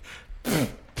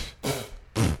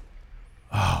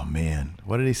 Oh, man.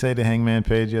 What did he say to Hangman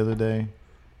Page the other day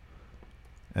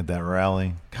at that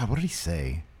rally? God, what did he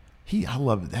say? I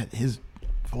love that. His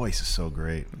voice is so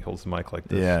great. He holds the mic like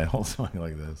this. Yeah, he holds something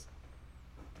like this.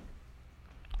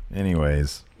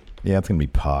 Anyways, yeah, it's going to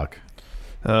be Pac.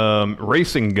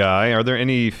 Racing guy, are there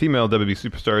any female WWE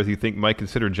superstars you think might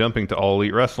consider jumping to All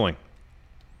Elite Wrestling?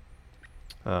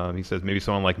 He says maybe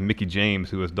someone like Mickie James,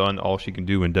 who has done all she can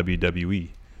do in WWE.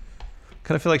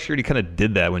 Kind of feel like she already kind of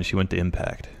did that when she went to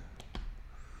Impact.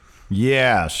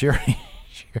 Yeah, she already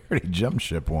jumped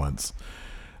ship once.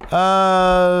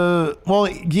 Well,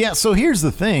 yeah, so here's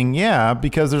the thing. Yeah,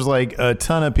 because there's like a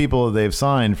ton of people that they've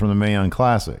signed from the Mae Young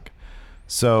Classic.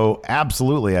 So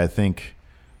absolutely, I think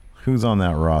who's on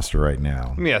that roster right now?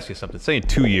 Let me ask you something. Say in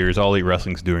 2 years, All Elite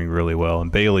Wrestling's doing really well,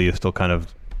 and Bayley is still kind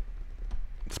of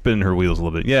spinning her wheels a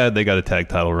little bit. Yeah, they got a tag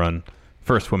title run.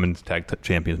 First women's tag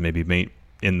champions maybe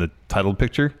in the title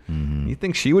picture. Mm-hmm. You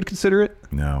think she would consider it?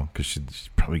 No, because she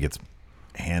probably gets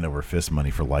hand over fist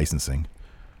money for licensing.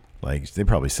 Like, they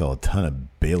probably sell a ton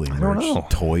of Bayley merch,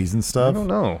 toys and stuff. I don't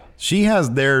know. She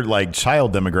has their like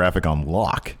child demographic on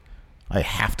lock. I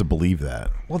have to believe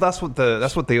that. Well, that's what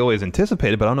they always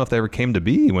anticipated, but I don't know if they ever came to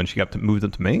be when she got moved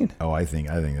up to Maine. Oh, I think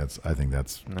that's I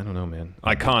don't know, man.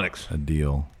 Iconics. a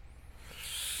deal.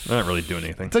 They're not really doing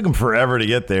anything. It took them forever to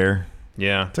get there.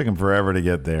 Yeah. It took them forever to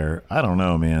get there. I don't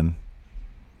know, man.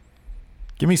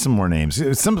 Give me some more names. Who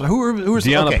are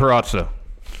Deonna okay. Purrazzo.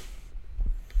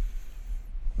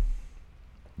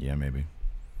 Yeah, maybe.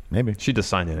 She just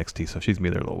signed NXT, so she's gonna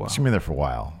be there a little while. She's gonna be there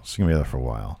for a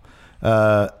while.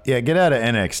 Yeah, get out of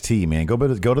NXT, man. Go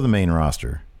to the main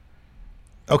roster.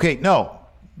 Okay, no,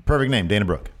 perfect name, Dana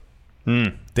Brooke.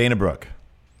 Dana Brooke.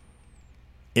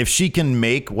 If she can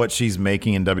make what she's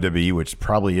making in WWE, which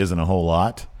probably isn't a whole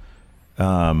lot,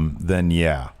 then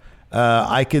yeah.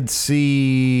 I could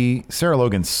see Sarah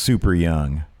Logan's super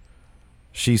young.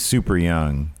 She's super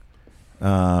young.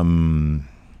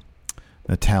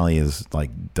 Natalia's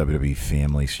like WWE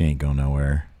family. She ain't going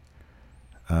nowhere.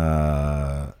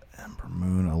 Ember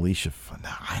Moon, Alicia.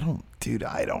 I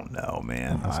don't know,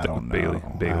 man. Let's I stick don't with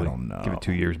know. Bayley. I don't know. Give it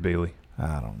 2 years, Bayley.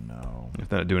 I don't know. If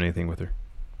they're not doing anything with her.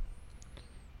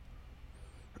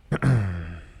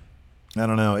 I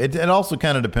don't know. It also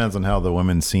kind of depends on how the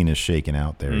women's scene is shaking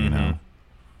out there, you know.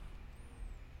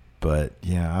 But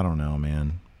yeah, I don't know,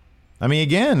 man. I mean,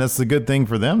 again, that's the good thing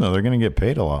for them, though. They're going to get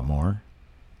paid a lot more.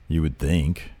 You would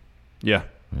think. Yeah.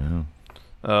 Yeah.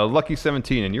 Lucky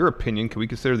 17, in your opinion, can we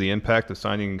consider the impact of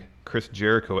signing Chris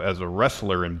Jericho as a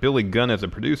wrestler and Billy Gunn as a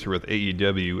producer with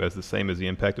AEW as the same as the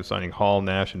impact of signing Hall,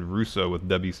 Nash, and Russo with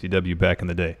WCW back in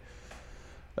the day?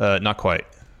 Not quite.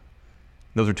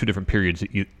 Those are two different periods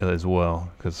as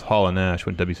well, because Hall and Nash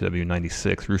went WCW in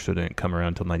 96. Russo didn't come around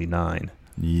until 99.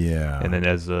 Yeah. And then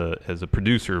as a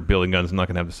producer, Billy Gunn's not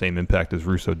going to have the same impact as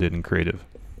Russo did in creative.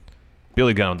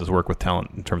 Billy Gunn does work with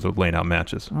talent in terms of laying out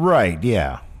matches. Right,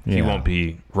 yeah. He won't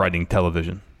be writing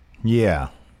television. Yeah,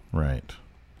 right.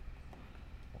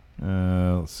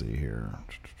 Let's see here.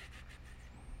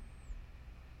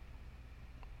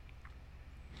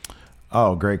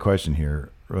 Oh, great question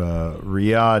here.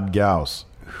 Riyadh Gauss.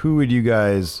 Who would you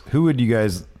guys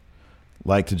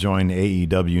like to join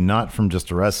AEW, not from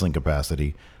just a wrestling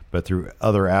capacity, but through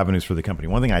other avenues for the company?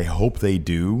 One thing I hope they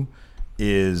do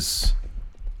is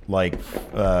like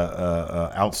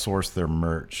outsource their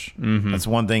merch. Mm-hmm. That's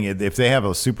one thing. If they have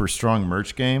a super strong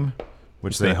merch game,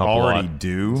 which they already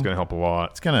do, it's going to help a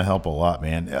lot. It's going to help a lot,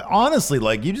 man. Honestly,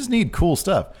 like, you just need cool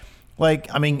stuff.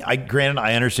 Like, I mean, granted,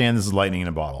 I understand this is lightning in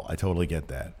a bottle. I totally get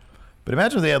that. But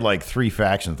imagine if they had like 3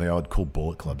 factions. They all had cool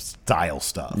Bullet Club style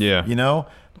stuff. Yeah. You know?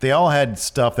 They all had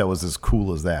stuff that was as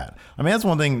cool as that. I mean, that's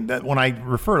one thing that when I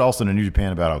referred also to New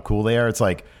Japan about how cool they are, it's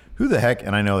like, who the heck,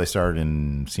 and I know they started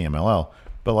in CMLL,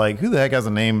 but like, who the heck has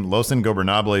a name Los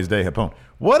Ingobernables de Japón?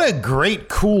 What a great,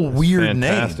 cool, weird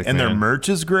name. And their merch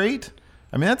is great.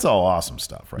 I mean, that's all awesome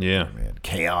stuff, right? Yeah. There, man.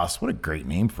 Chaos. What a great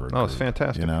name for it. Oh, it's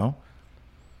fantastic. You know?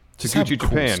 Taguchi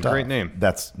Japan, cool, great name.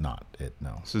 That's not it,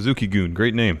 no. Suzuki-gun,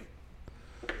 great name.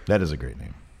 That is a great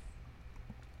name.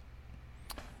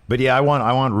 But yeah, I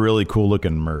want really cool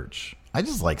looking merch. I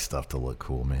just like stuff to look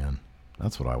cool, man.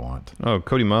 That's what I want. Oh,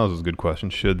 Cody Miles is a good question.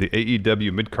 Should the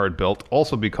AEW mid-card belt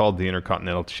also be called the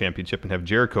Intercontinental Championship and have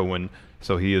Jericho win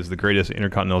so he is the greatest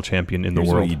Intercontinental Champion in the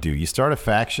world? Here's what you do. You start a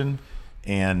faction,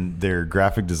 and their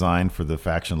graphic design for the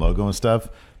faction logo and stuff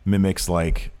mimics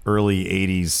like early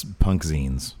 80s punk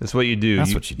zines. That's what you do.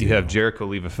 That's what you do. You have Jericho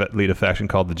lead a faction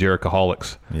called the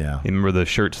Jerichoholics. Yeah. You remember the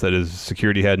shirts that his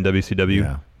security had in WCW?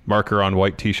 Yeah. Marker on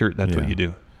white T-shirt. That's what you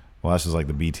do. Well, that's just like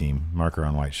the B team marker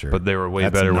on white shirt. But they were way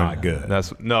better. Not good.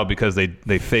 No, because they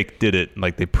fake did it.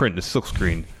 Like they print the silk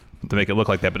screen to make it look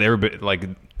like that. But everybody like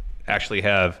actually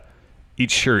have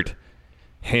each shirt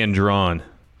hand drawn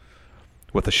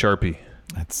with a Sharpie.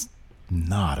 That's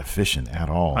not efficient at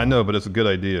all. I know, but it's a good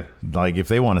idea. Like if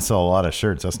they want to sell a lot of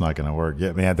shirts, that's not going to work. Yeah,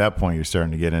 I mean, at that point, you're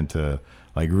starting to get into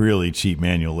like really cheap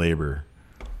manual labor,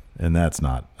 and that's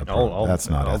not. That's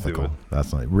not ethical.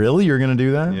 That's not really. You're going to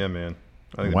do that? Yeah, man.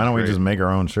 Why don't we just make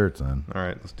our own shirts then? All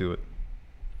right, let's do it.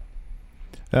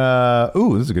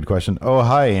 This is a good question. Oh,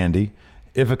 hi, Andy.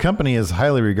 If a company as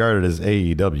highly regarded as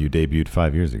AEW debuted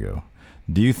 5 years ago,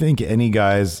 do you think any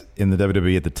guys in the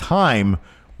WWE at the time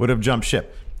would have jumped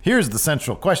ship? Here's the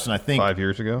central question I think 5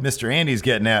 years ago Mr. Andy's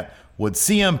getting at. Would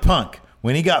CM Punk,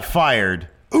 when he got fired,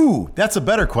 that's a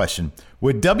better question.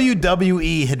 Would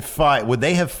WWE would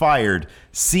they have fired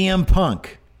CM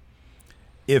Punk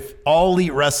if All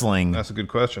Elite Wrestling That's a good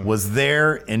question. was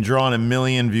there and drawing 1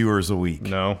 million viewers a week?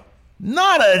 No.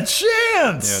 Not a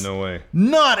chance. Yeah, no way.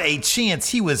 Not a chance.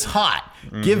 He was hot.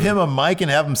 Mm-hmm. Give him a mic and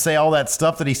have him say all that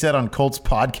stuff that he said on Colt's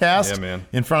podcast. Yeah, man.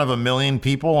 In front of 1 million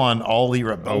people on All Elite,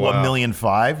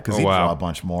 1,000,005, because he'd draw a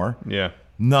bunch more. Yeah.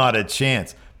 Not a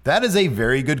chance. That is a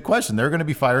very good question. They're going to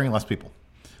be firing less people.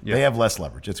 Yeah. They have less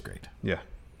leverage. It's great. Yeah.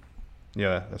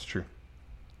 Yeah, that's true.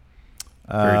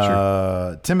 Very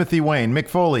true. Timothy Wayne, Mick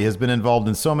Foley has been involved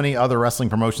in so many other wrestling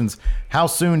promotions. How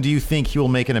soon do you think he will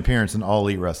make an appearance in All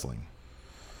Elite Wrestling?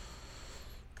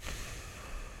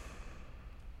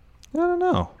 I don't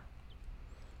know.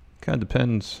 Kind of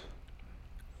depends.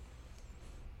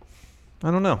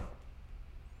 I don't know.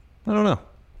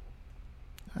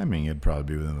 I mean, it'd probably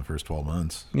be within the first 12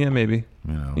 months. Yeah, maybe.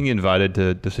 You know. You can get invited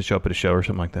to show up at a show or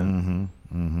something like that.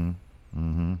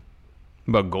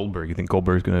 What about Goldberg? You think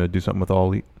Goldberg's going to do something with All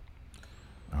Elite?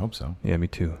 I hope so. Yeah, me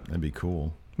too. That'd be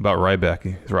cool. About Ryback.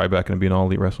 Is Ryback going to be in All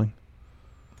Elite Wrestling?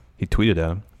 He tweeted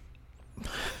at him.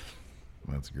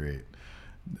 That's great.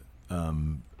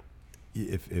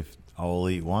 If All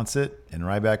Elite wants it and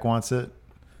Ryback wants it,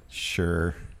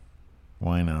 sure.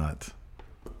 Why not?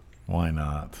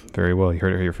 Very well. You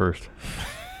heard it here first.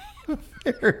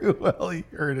 Very well. You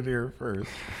heard it here first.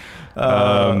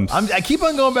 I keep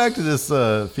on going back to this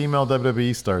female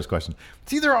WWE stars question.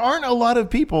 See, there aren't a lot of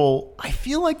people. I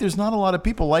feel like there's not a lot of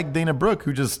people like Dana Brooke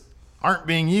who just aren't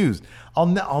being used.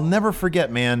 I'll never forget,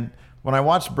 man, when I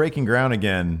watched Breaking Ground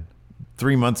again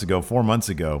 4 months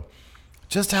ago,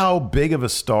 just how big of a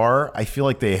star I feel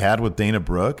like they had with Dana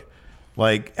Brooke.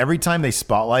 Like every time they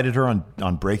spotlighted her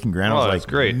on Breaking Ground, I was like,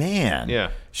 great. Man,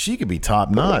 yeah, she could be top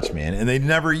notch, man. And they'd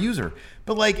never use her.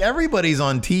 But like everybody's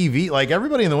on TV. Like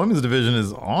everybody in the women's division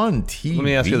is on TV. Let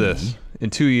me ask you this. In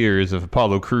 2 years, if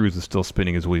Apollo Crews is still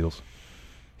spinning his wheels,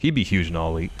 he'd be huge in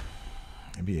All Elite.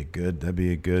 That'd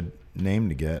be a good name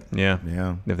to get. Yeah.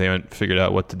 If they haven't figured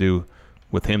out what to do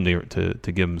with him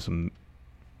to give him some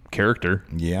character.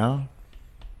 Yeah.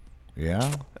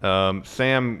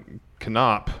 Sam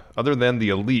Knopp, other than the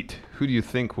Elite, who do you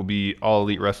think will be All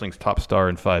Elite Wrestling's top star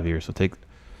in 5 years? So take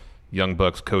Young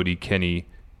Bucks, Cody, Kenny,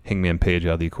 Hangman Page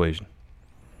out of the equation.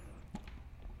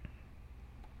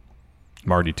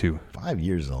 Marty, too. 5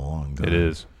 years is a long time. It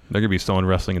is. They're going to be someone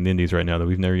wrestling in the indies right now that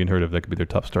we've never even heard of. That could be their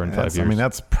top star in 5 years. I mean,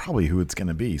 that's probably who it's going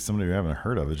to be. Somebody we haven't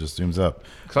heard of. It just zooms up.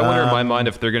 Because I wonder in my mind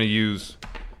if they're going to use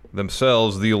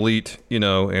themselves, the Elite,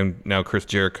 and now Chris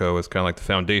Jericho is kind of like the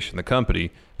foundation of the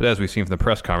company. But as we've seen from the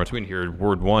press conference, we didn't hear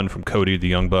word one from Cody, the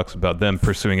Young Bucks, about them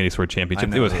pursuing any sort of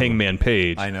championship. It was Hangman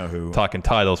Page. I know who. Talking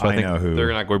titles. So I think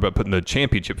they're not going about putting the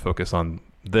championship focus on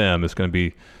them. It's going to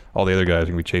be all the other guys are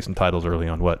going to be chasing titles early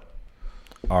on. What?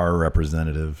 Our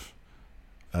representative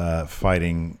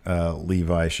fighting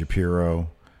Levi Shapiro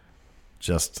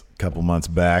just a couple months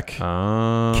back.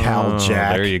 Cal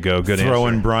Jack. There you go. Good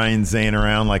throwing answer. Brian Zane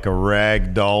around like a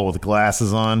rag doll with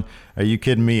glasses on. Are you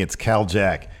kidding me? It's Cal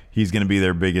Jack. He's going to be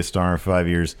their biggest star in 5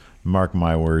 years. Mark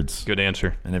my words. Good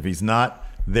answer. And if he's not,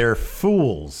 they're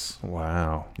fools.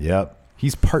 Wow. Yep.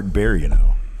 He's part bear,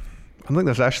 I think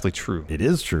that's actually true. It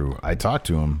is true. I talked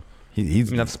to him.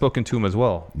 I've spoken to him as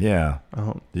well. Yeah.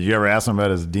 Did you ever ask him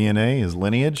about his DNA, his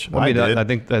lineage? Well, I did.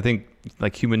 I think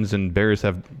like humans and bears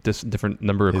have just different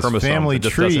number of chromosomes. His family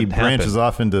tree branches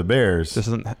off into bears. This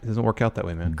doesn't work out that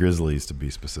way, man. Grizzlies, to be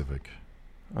specific.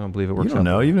 I don't believe it works. You don't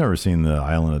know. You've never seen the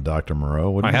Island of Dr.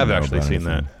 Moreau. I have actually seen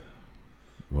that.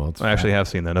 Well, I actually have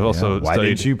seen that. I've also why studied,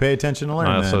 didn't you pay attention to learn?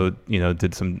 I also,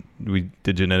 we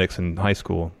did genetics in high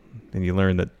school, and you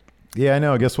learn that. Yeah, I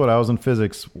know. Guess what? I was in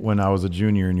physics when I was a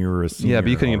junior, and you were a senior. Yeah, but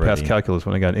you couldn't even pass calculus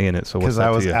when I got A in it. So because I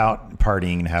was out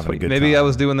partying and having a good time. Maybe I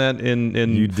was doing that in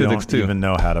physics too. You don't even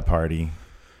know how to party.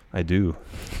 I do.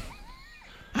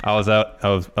 I was out.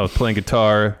 I was playing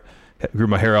guitar. Grew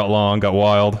my hair out long, got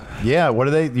wild. Yeah, what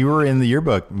are they? You were in the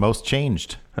yearbook, most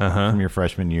changed from your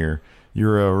freshman year. You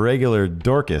were a regular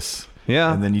Dorcas.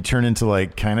 Yeah. And then you turn into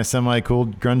like kind of semi-cool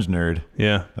grunge nerd.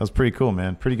 Yeah. That was pretty cool,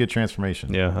 man. Pretty good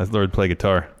transformation. Yeah, I learned to play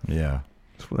guitar. Yeah.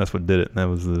 That's what did it. That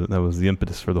was the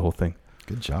impetus for the whole thing.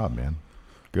 Good job, man.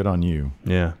 Good on you.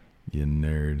 Yeah. You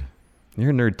nerd.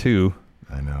 You're a nerd too.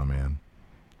 I know, man.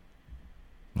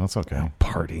 That's okay. Oh,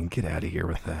 partying. Get out of here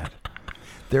with that.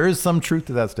 There is some truth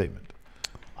to that statement.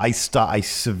 I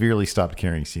severely stopped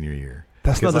caring senior year.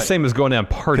 That's not the same as going out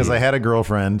partying. Because I had a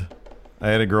girlfriend.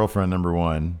 Number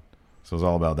one. So it was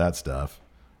all about that stuff.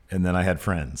 And then I had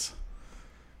friends.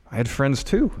 I had friends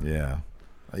too. Yeah.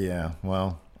 Yeah.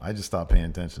 Well, I just stopped paying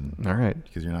attention. All right.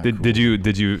 Because you're not cool.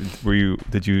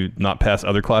 Did you not pass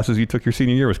other classes you took your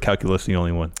senior year? Or was calculus the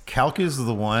only one? Calculus is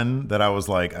the one that I was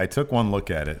like, I took one look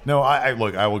at it. No, I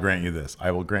will grant you this.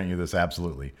 I will grant you this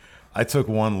absolutely. I took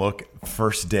one look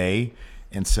first day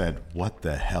and said, what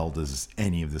the hell does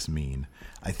any of this mean?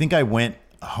 I think I went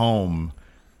home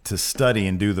to study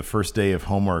and do the first day of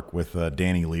homework with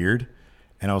Danny Leard.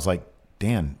 And I was like,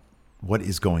 Dan, what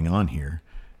is going on here?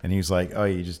 And he was like, oh,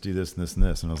 you just do this and this and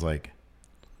this. And I was like,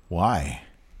 why?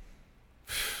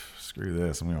 Screw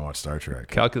this. I'm going to watch Star Trek.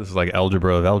 Calculus is like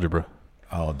algebra of algebra.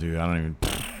 Oh, dude, I don't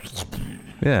even.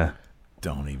 Yeah.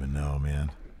 Don't even know, man.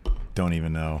 Don't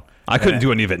even know. I couldn't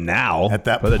do any of it now. At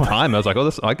that point. By the time, I was like,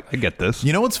 oh, I get this.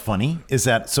 You know what's funny is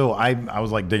that, so I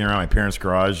was like digging around my parents'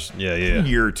 garage a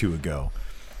year or two ago.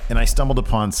 And I stumbled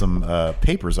upon some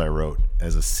papers I wrote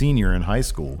as a senior in high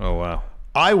school. Oh, wow.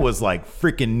 I was like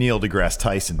freaking Neil deGrasse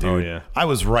Tyson, dude. Oh, yeah. I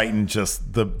was writing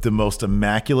just the most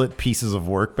immaculate pieces of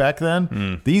work back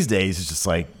then. These days, it's just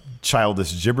like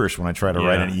childish gibberish when I try to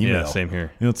write an email. Yeah, same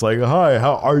here. You know, it's like, hi,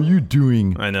 how are you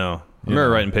doing? I know. I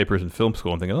remember writing papers in film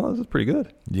school and thinking, oh, this is pretty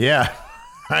good. Yeah.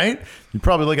 Right? You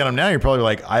probably look at them now, you're probably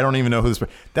like, I don't even know who this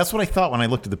person is. That's what I thought when I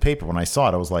looked at the paper. When I saw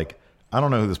it, I was like, I don't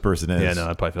know who this person is. Yeah, no,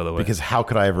 I probably feel that way. Because how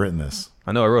could I have written this?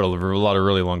 I know I wrote a lot of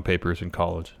really long papers in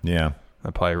college. Yeah. I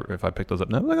probably, if I picked those up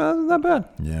now, I'm like, oh, that's not bad.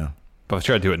 Yeah. But if I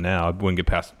tried to do it now, I wouldn't get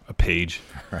past a page.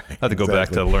 Right. I have to go back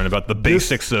to learn about the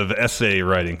basics of essay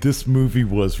writing. This movie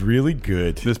was really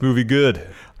good. This movie good.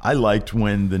 I liked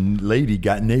when the lady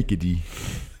got nakedy.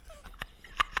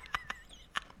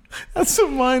 That's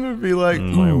what mine would be like.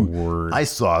 My word. I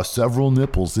saw several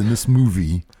nipples in this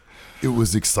movie. It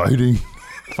was exciting.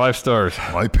 5 stars.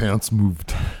 My pants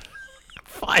moved.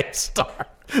 5-star.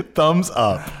 Thumbs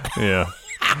up. Yeah.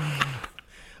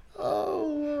 Oh,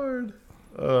 Lord.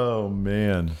 Oh,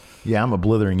 man. Yeah, I'm a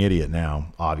blithering idiot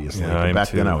now, obviously. Yeah, but back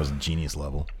then, I was genius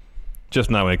level.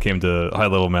 Just not when it came to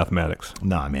high-level mathematics.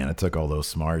 Nah, man. I took all those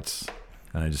smarts,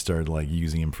 and I just started like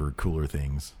using them for cooler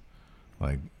things.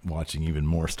 like watching even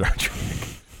more Star Trek.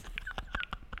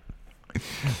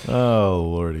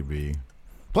 Oh, Lordy B.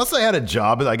 Plus, I had a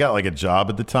job. I got like a job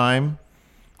at the time.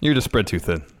 You're just spread too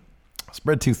thin.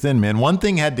 Spread too thin, man. One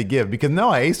thing had to give because no,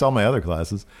 I aced all my other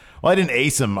classes. Well, I didn't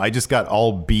ace them. I just got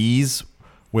all B's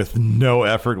with no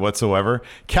effort whatsoever.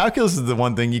 Calculus is the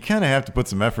one thing you kind of have to put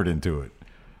some effort into it,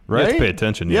 right? You have to pay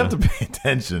attention. You have to pay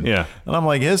attention. Yeah. And I'm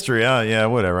like, history, yeah,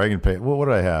 whatever. I can pay. Well, what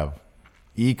did I have?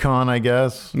 Econ, I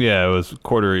guess. Yeah, it was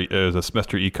a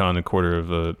semester econ and quarter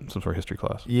of some sort of history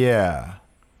class. Yeah.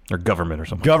 Or government or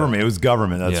something. Government. Like It was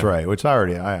government. That's right. Which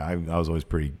I was always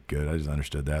pretty good. I just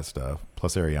understood that stuff.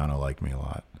 Plus, Ariano liked me a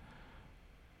lot.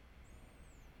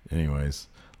 Anyways,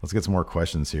 let's get some more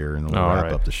questions here, and then we'll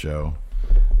wrap up the show.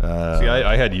 See,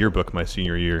 I had yearbook my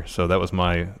senior year, so that was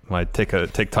my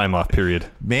take time off period.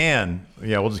 Man,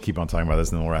 yeah, we'll just keep on talking about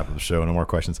this, and then we'll wrap up the show. No more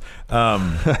questions.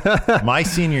 My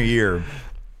senior year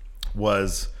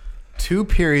was 2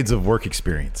 periods of work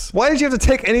experience. Why did you have to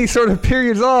take any sort of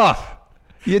periods off?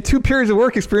 You had 2 periods of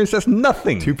work experience. That's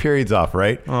nothing. 2 periods off,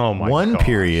 right? Oh, my God. 1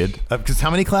 period. Because how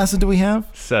many classes do we have?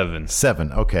 7.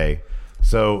 7. Okay.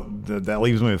 So that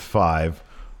leaves me with 5.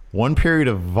 1 period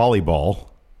of volleyball.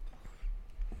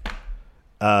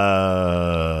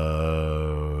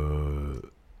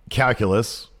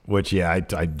 Calculus, which, I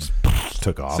just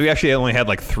took off. So you actually only had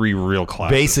like 3 real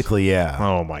classes. Basically, yeah.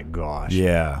 Oh, my gosh.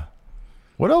 Yeah.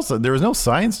 What else? There was no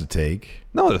science to take.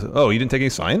 No. Oh, you didn't take any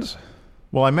science?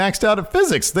 Well, I maxed out at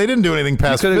physics. They didn't do anything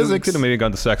past physics. You could have maybe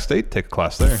gone to Sac State, take a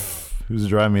class there. Who's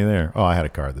driving me there? Oh, I had a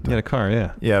car at the time. You had a car,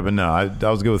 yeah. Yeah, but no, I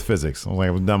was good with physics. I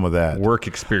was done with that. Work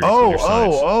experience with your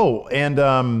science. And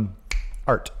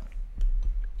art.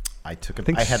 I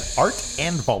had art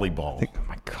and volleyball. Oh,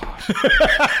 my gosh.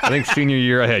 I think senior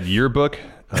year I had yearbook,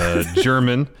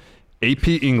 German, AP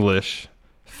English,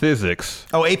 physics.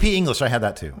 Oh, AP English, I had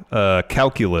that too.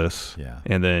 Calculus. Yeah.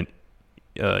 And then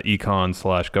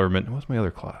econ/government. What was my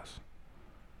other class?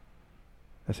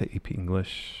 I say AP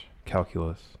English,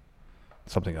 calculus,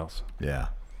 something else. Yeah.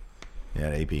 Yeah,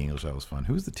 AP English, that was fun.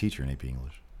 Who was the teacher in AP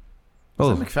English?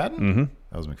 Was that McFadden? Mm-hmm.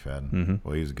 That was McFadden. Mm-hmm.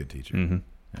 Well, he was a good teacher. Mm-hmm.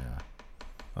 Yeah.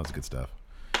 That was good stuff.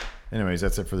 Anyways,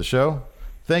 that's it for the show.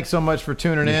 Thanks so much for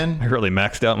tuning in. I really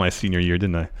maxed out my senior year,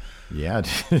 didn't I? Yeah.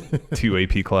 2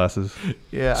 AP classes.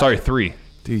 Yeah. Sorry, 3.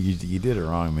 Dude, you did it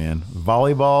wrong, man.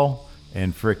 Volleyball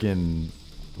and frickin',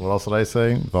 what else did I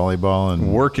say? Volleyball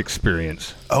and work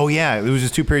experience. Oh, yeah. It was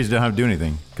just 2 periods I didn't have to do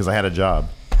anything because I had a job.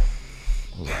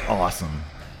 It was awesome.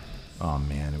 Oh,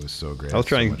 man. It was so great. I was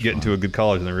trying to get into a good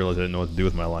college, and I realized I didn't know what to do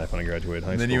with my life when I graduated high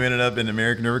school. And then you ended up in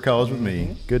American River College with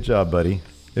me. Good job, buddy.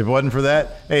 If it wasn't for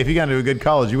that, hey, if you got into a good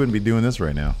college, you wouldn't be doing this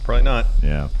right now. Probably not.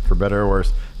 Yeah, for better or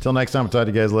worse. Till next time, I'll talk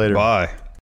to you guys later. Bye.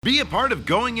 Be a part of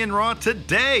Going In Raw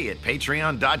today at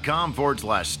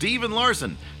patreon.com/Steven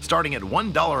Larson. Starting at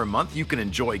 $1 a month, you can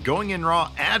enjoy Going In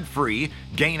Raw ad-free,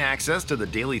 gain access to the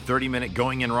daily 30-minute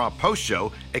Going In Raw post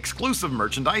show, exclusive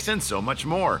merchandise, and so much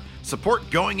more. Support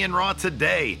Going In Raw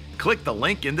today. Click the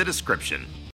link in the description.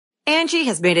 Angie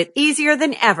has made it easier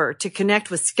than ever to connect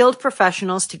with skilled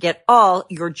professionals to get all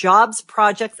your jobs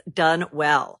projects done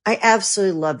well. I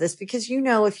absolutely love this because,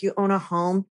 if you own a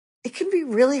home, it can be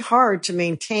really hard to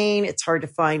maintain. It's hard to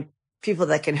find people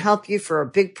that can help you for a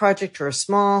big project or a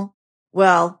small.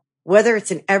 Well, whether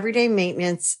it's in everyday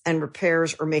maintenance and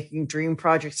repairs or making dream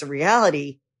projects a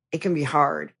reality, it can be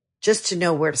hard just to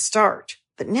know where to start.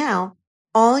 But now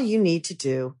all you need to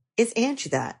do is Angie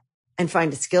that and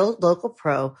find a skilled local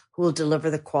pro who will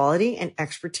deliver the quality and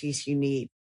expertise you need.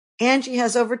 Angie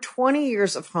has over 20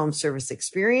 years of home service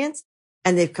experience,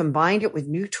 and they've combined it with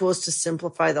new tools to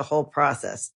simplify the whole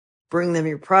process. Bring them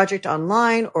your project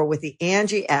online or with the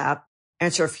Angie app,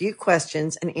 answer a few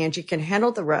questions, and Angie can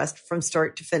handle the rest from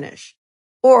start to finish.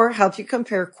 Or help you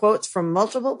compare quotes from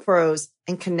multiple pros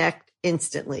and connect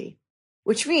instantly,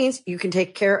 which means you can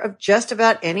take care of just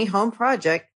about any home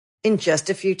project in just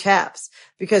a few taps.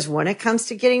 Because when it comes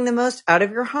to getting the most out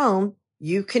of your home,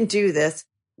 you can do this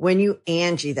when you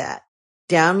Angie that.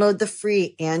 Download the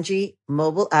free Angie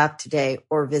mobile app today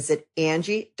or visit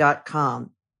Angie.com.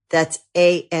 That's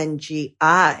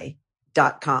ANGI.com.